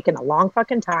 It's taken a long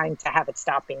fucking time to have it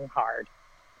stop being hard.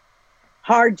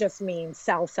 Hard just means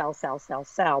sell.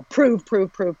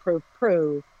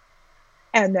 Prove.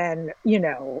 And then, you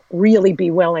know, really be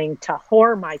willing to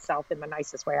whore myself in the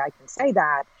nicest way I can say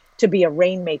that, to be a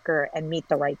rainmaker and meet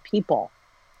the right people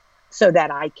so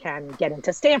that I can get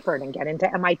into Stanford and get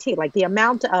into MIT. Like, the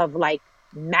amount of like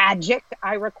magic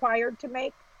I required to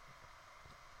make.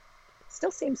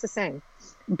 Still seems the same,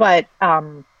 but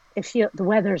the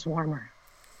weather's warmer.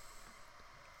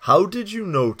 How did you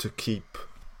know to keep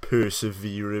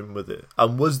persevering with it?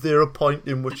 And was there a point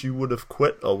in which you would have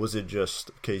quit, or was it just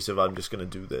a case of I'm just going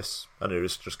to do this and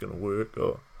it's just going to work?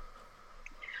 Or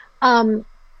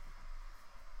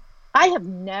I have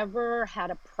never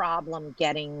had a problem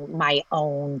getting my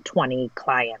own 20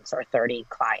 clients or 30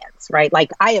 clients, right?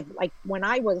 Like when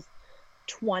I was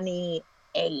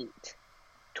 28,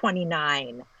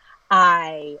 29,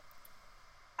 I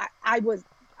had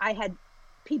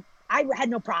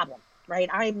no problem, right?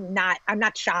 I'm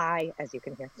not shy, as you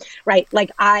can hear, right?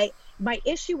 Like my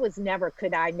issue was never,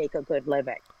 could I make a good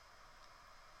living?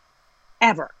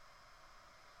 Ever.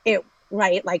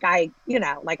 Right? Like I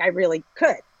really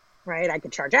could, right? I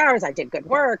could charge hours. I did good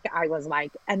work. I was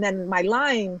like, and then my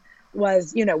line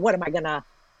was, what am I gonna,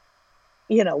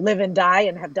 live and die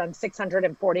and have done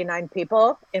 649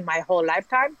 people in my whole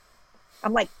lifetime?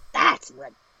 I'm like, that's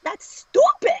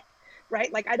stupid,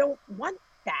 right? Like, I don't want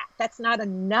that. That's not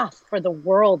enough for the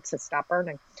world to stop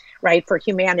burning, right? For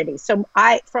humanity. So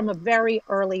from a very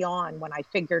early on, when I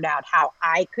figured out how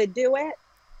I could do it,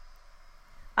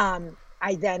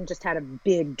 I then just had a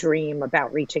big dream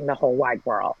about reaching the whole wide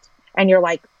world. And you're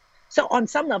like, so on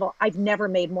some level, I've never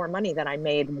made more money than I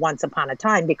made once upon a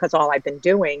time, because all I've been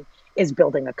doing is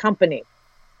building a company.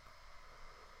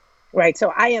 Right.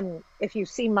 So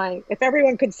if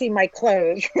everyone could see my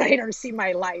clothes, right, or see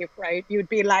my life, right, you'd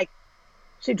be like,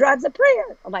 she drives a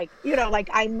Prius. Like,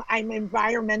 I'm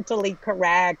environmentally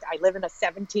correct. I live in a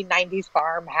 1790s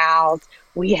farmhouse.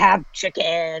 We have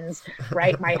chickens,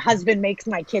 right? My husband makes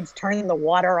my kids turn the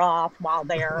water off while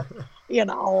they're,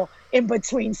 in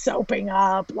between soaping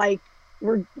up. Like,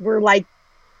 we're like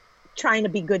trying to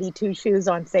be goody two shoes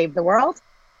on Save the World,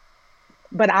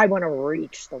 but I want to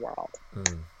reach the world.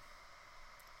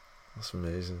 That's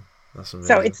amazing.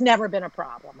 So it's never been a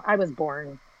problem. I was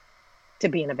born to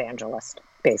be an evangelist,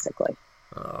 basically.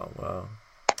 Oh, wow.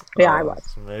 Yeah, I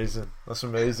was. That's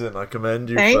amazing. I commend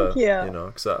you. Thank you.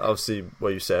 Because obviously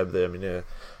what you said there, I mean,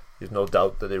 you've no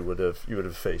doubt that you would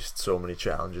have faced so many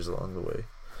challenges along the way.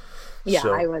 Yeah,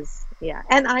 I was. Yeah.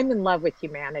 And I'm in love with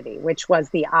humanity, which was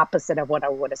the opposite of what I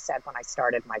would have said when I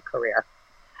started my career.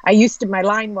 My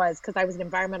line was, because I was an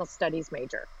environmental studies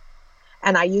major,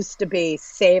 and I used to be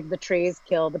save the trees,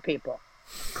 kill the people.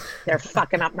 They're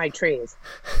fucking up my trees.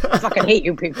 I fucking hate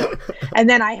you people. And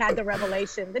then I had the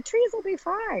revelation, the trees will be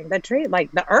fine.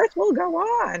 The earth will go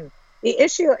on. The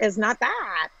issue is not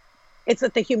that. It's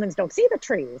that the humans don't see the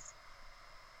trees.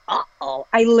 Uh-oh.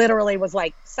 I literally was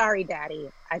like, sorry, Daddy,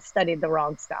 I studied the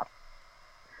wrong stuff.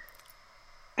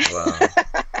 Wow.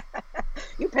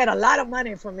 You paid a lot of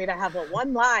money for me to have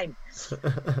one line,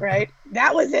 right?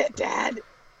 That was it, Dad.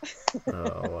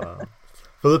 Oh, wow.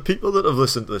 For the people that have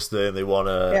listened to this today and they want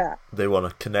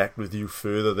to connect with you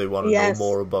further, they want to know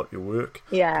more about your work.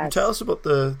 Yeah. Can you tell us about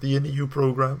the Inner You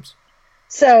programs?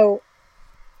 So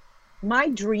my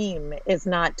dream is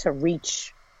not to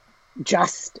reach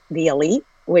just the elite,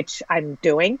 which I'm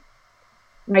doing.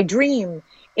 My dream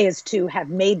is to have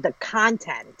made the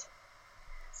content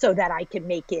so that I can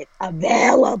make it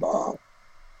available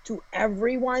to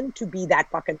everyone to be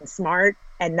that fucking smart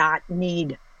and not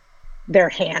need their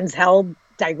hands held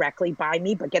directly by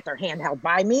me, but get their hand held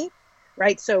by me,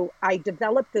 right? So I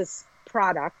developed this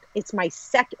product. It's my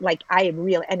second,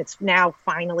 and it's now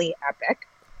finally epic,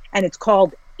 and it's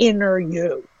called Inner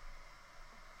You.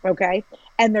 Okay,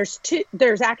 and there's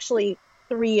actually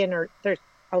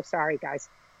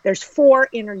there's 4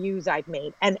 Inner Yous I've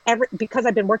made, and because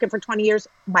I've been working for 20 years,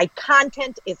 my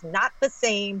content is not the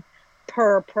same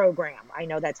per program. I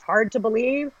know that's hard to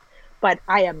believe, but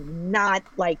I am not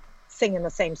like singing the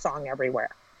same song everywhere.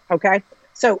 Okay.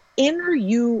 So Inner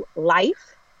You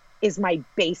Life is my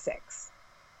basics.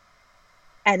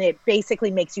 And it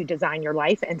basically makes you design your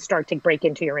life and start to break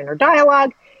into your inner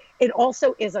dialogue. It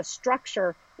also is a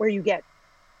structure where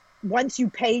once you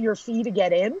pay your fee to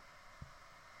get in,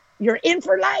 you're in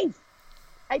for life.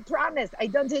 I promise. I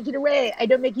don't take it away. I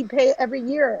don't make you pay every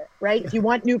year, right? If you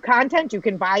want new content, you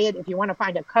can buy it. If you want to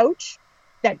find a coach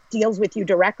that deals with you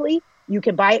directly, you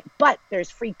can buy it, but there's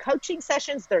free coaching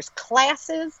sessions, there's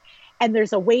classes, and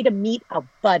there's a way to meet a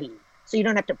buddy. So you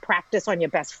don't have to practice on your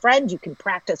best friend. You can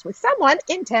practice with someone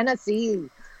in Tennessee,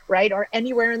 right? Or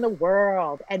anywhere in the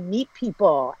world and meet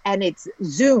people. And it's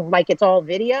Zoom, like it's all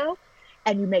video,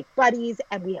 and you make buddies,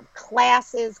 and we have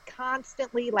classes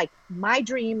constantly. Like, my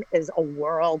dream is a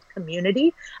world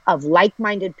community of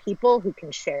like-minded people who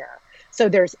can share. So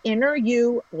there's Inner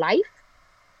You Life.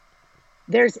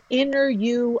 There's inner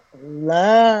you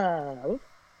love.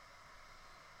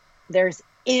 There's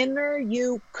inner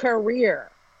you career,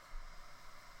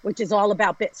 which is all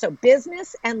about so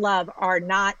business and love are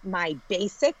not my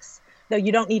basics, though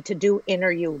you don't need to do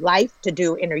inner you life to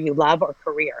do inner you love or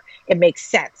career. It makes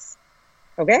sense.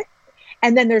 Okay?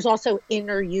 And then there's also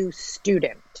inner you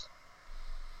student,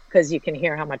 because you can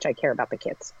hear how much I care about the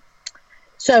kids.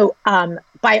 So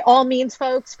by all means,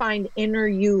 folks, find inner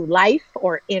you life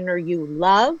or inner you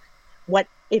love. What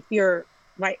if you're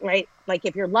right? Like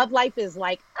if your love life is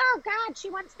like, oh God,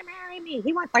 she wants to marry me.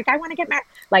 I want to get married.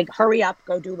 Like, hurry up,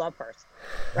 go do love first,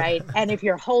 right? And if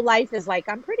your whole life is like,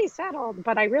 I'm pretty settled,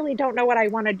 but I really don't know what I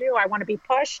want to do. I want to be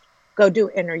pushed. Go do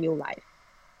inner you life,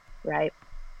 right?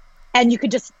 And you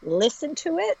could just listen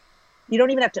to it. You don't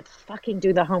even have to fucking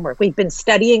do the homework. We've been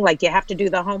studying, like, you have to do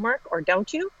the homework or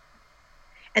don't you?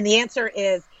 And the answer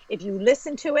is, if you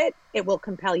listen to it, it will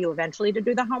compel you eventually to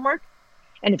do the homework.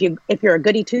 And if you're a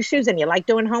goody two shoes and you like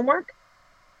doing homework,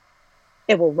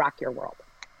 it will rock your world.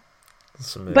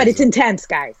 But it's intense,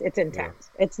 guys. It's intense.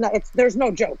 Yeah. There's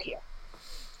no joke here.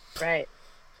 Right.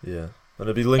 Yeah. And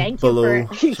it'll be linked below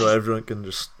so everyone can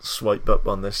just swipe up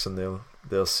on this and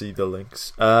they'll see the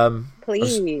links.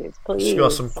 Please. Just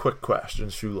got some quick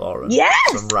questions for you, Lauren. Yes.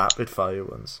 Some rapid fire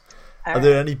ones. All Are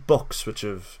there any books which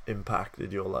have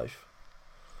impacted your life?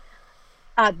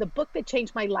 The book that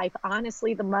changed my life,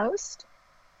 honestly, the most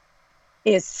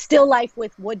is Still Life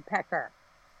with Woodpecker,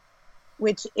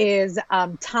 which is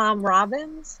Tom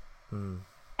Robbins.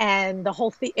 And the whole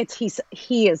thing,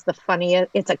 he is the funniest.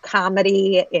 It's a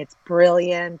comedy. It's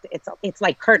brilliant. It's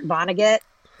like Kurt Vonnegut,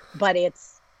 but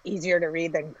it's easier to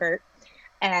read than Kurt.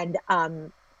 And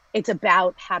it's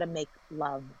about how to make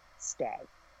love stay.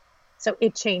 So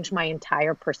it changed my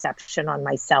entire perception on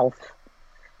myself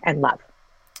and love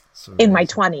in my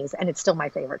 20s, and it's still my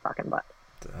favorite fucking book.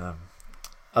 Damn.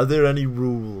 Are there any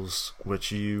rules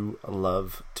which you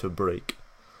love to break?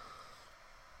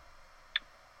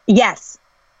 Yes,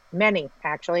 many,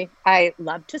 actually. I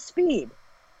love to speed.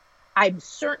 I'm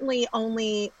certainly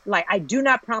only, I do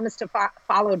not promise to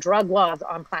follow drug laws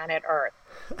on planet Earth.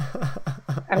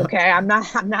 Okay, I'm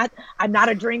not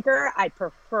a drinker. I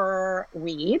prefer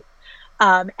weed.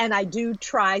 And I do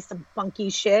try some funky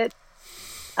shit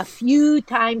a few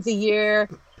times a year,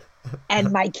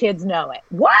 and my kids know it.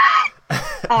 What?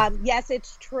 Yes,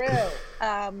 it's true.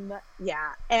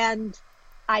 Yeah. And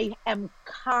I am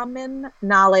common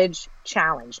knowledge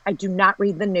challenged. I do not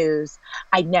read the news.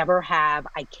 I never have.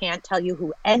 I can't tell you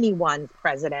who anyone's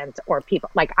president or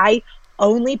people. I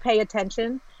only pay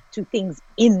attention to things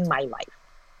in my life.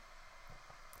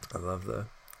 I love that.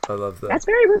 That's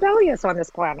very rebellious on this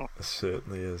planet. It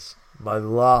certainly is. My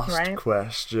last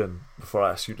question before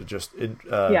I ask you to just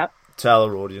tell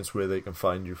our audience where they can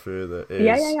find you further is...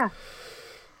 Yeah.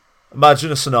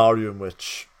 Imagine a scenario in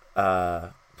which,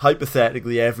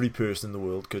 hypothetically, every person in the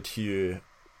world could hear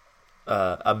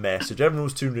a message. Everyone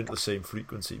was tuned into the same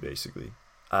frequency, basically.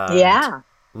 And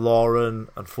Lauren,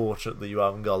 unfortunately, you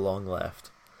haven't got long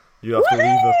left. You have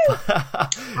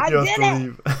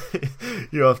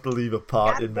you have to leave a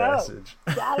parting message.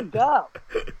 Gotta go.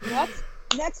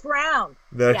 Next round.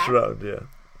 Next round, yeah.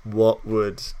 What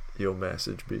would your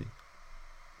message be?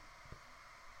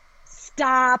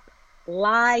 Stop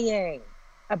lying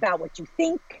about what you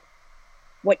think,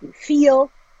 what you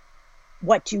feel,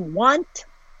 what you want,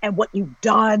 and what you've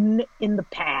done in the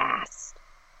past.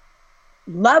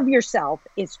 Love yourself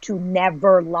is to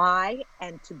never lie,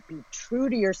 and to be true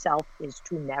to yourself is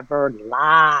to never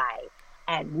lie.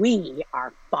 And we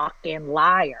are fucking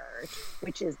liars,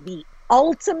 which is the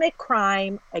ultimate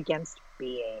crime against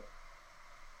being.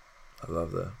 I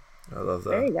love that.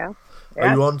 There you go.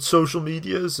 Yeah. Are you on social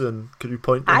medias, and could you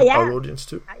point our audience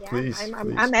to? Please,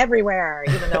 I'm everywhere,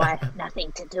 even though I have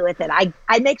nothing to do with it.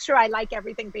 I make sure I like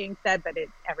everything being said, but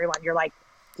everyone, you're like,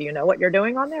 do you know what you're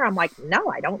doing on there? I'm like, no,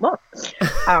 I don't look.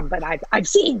 But I've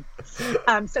seen.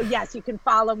 So yes, you can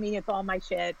follow me. It's all my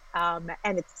shit. And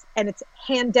it's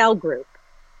Handel Group.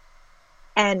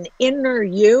 And Inner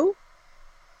You,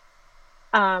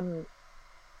 right?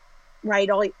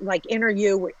 All like Inner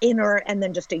You, inner, and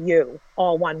then just a U,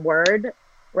 all one word,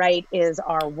 right? Is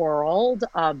our world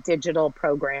of digital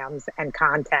programs and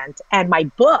content. And my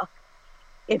book,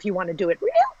 if you want to do it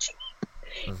real cheap,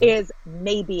 is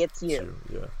Maybe It's You.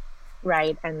 Yeah.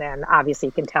 Right? And then obviously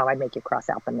you can tell I make you cross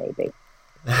out the maybe.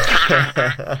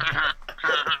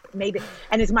 Maybe.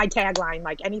 And it's my tagline,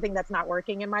 like anything that's not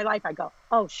working in my life, I go,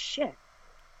 oh shit,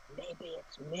 maybe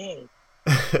it's me.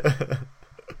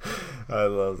 I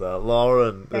love that.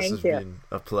 Lauren, this Thank has you. been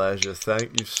a pleasure.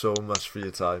 Thank you so much for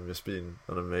your time. It's been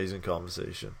an amazing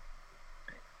conversation.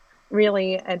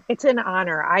 really, and it's an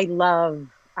honor. I love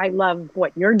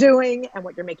what you're doing and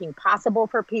what you're making possible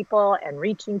for people and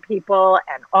reaching people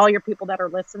and all your people that are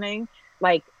listening.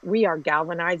 Like, we are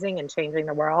galvanizing and changing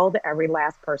the world. Every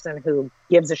last person who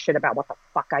gives a shit about what the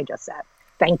fuck I just said.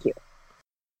 Thank you.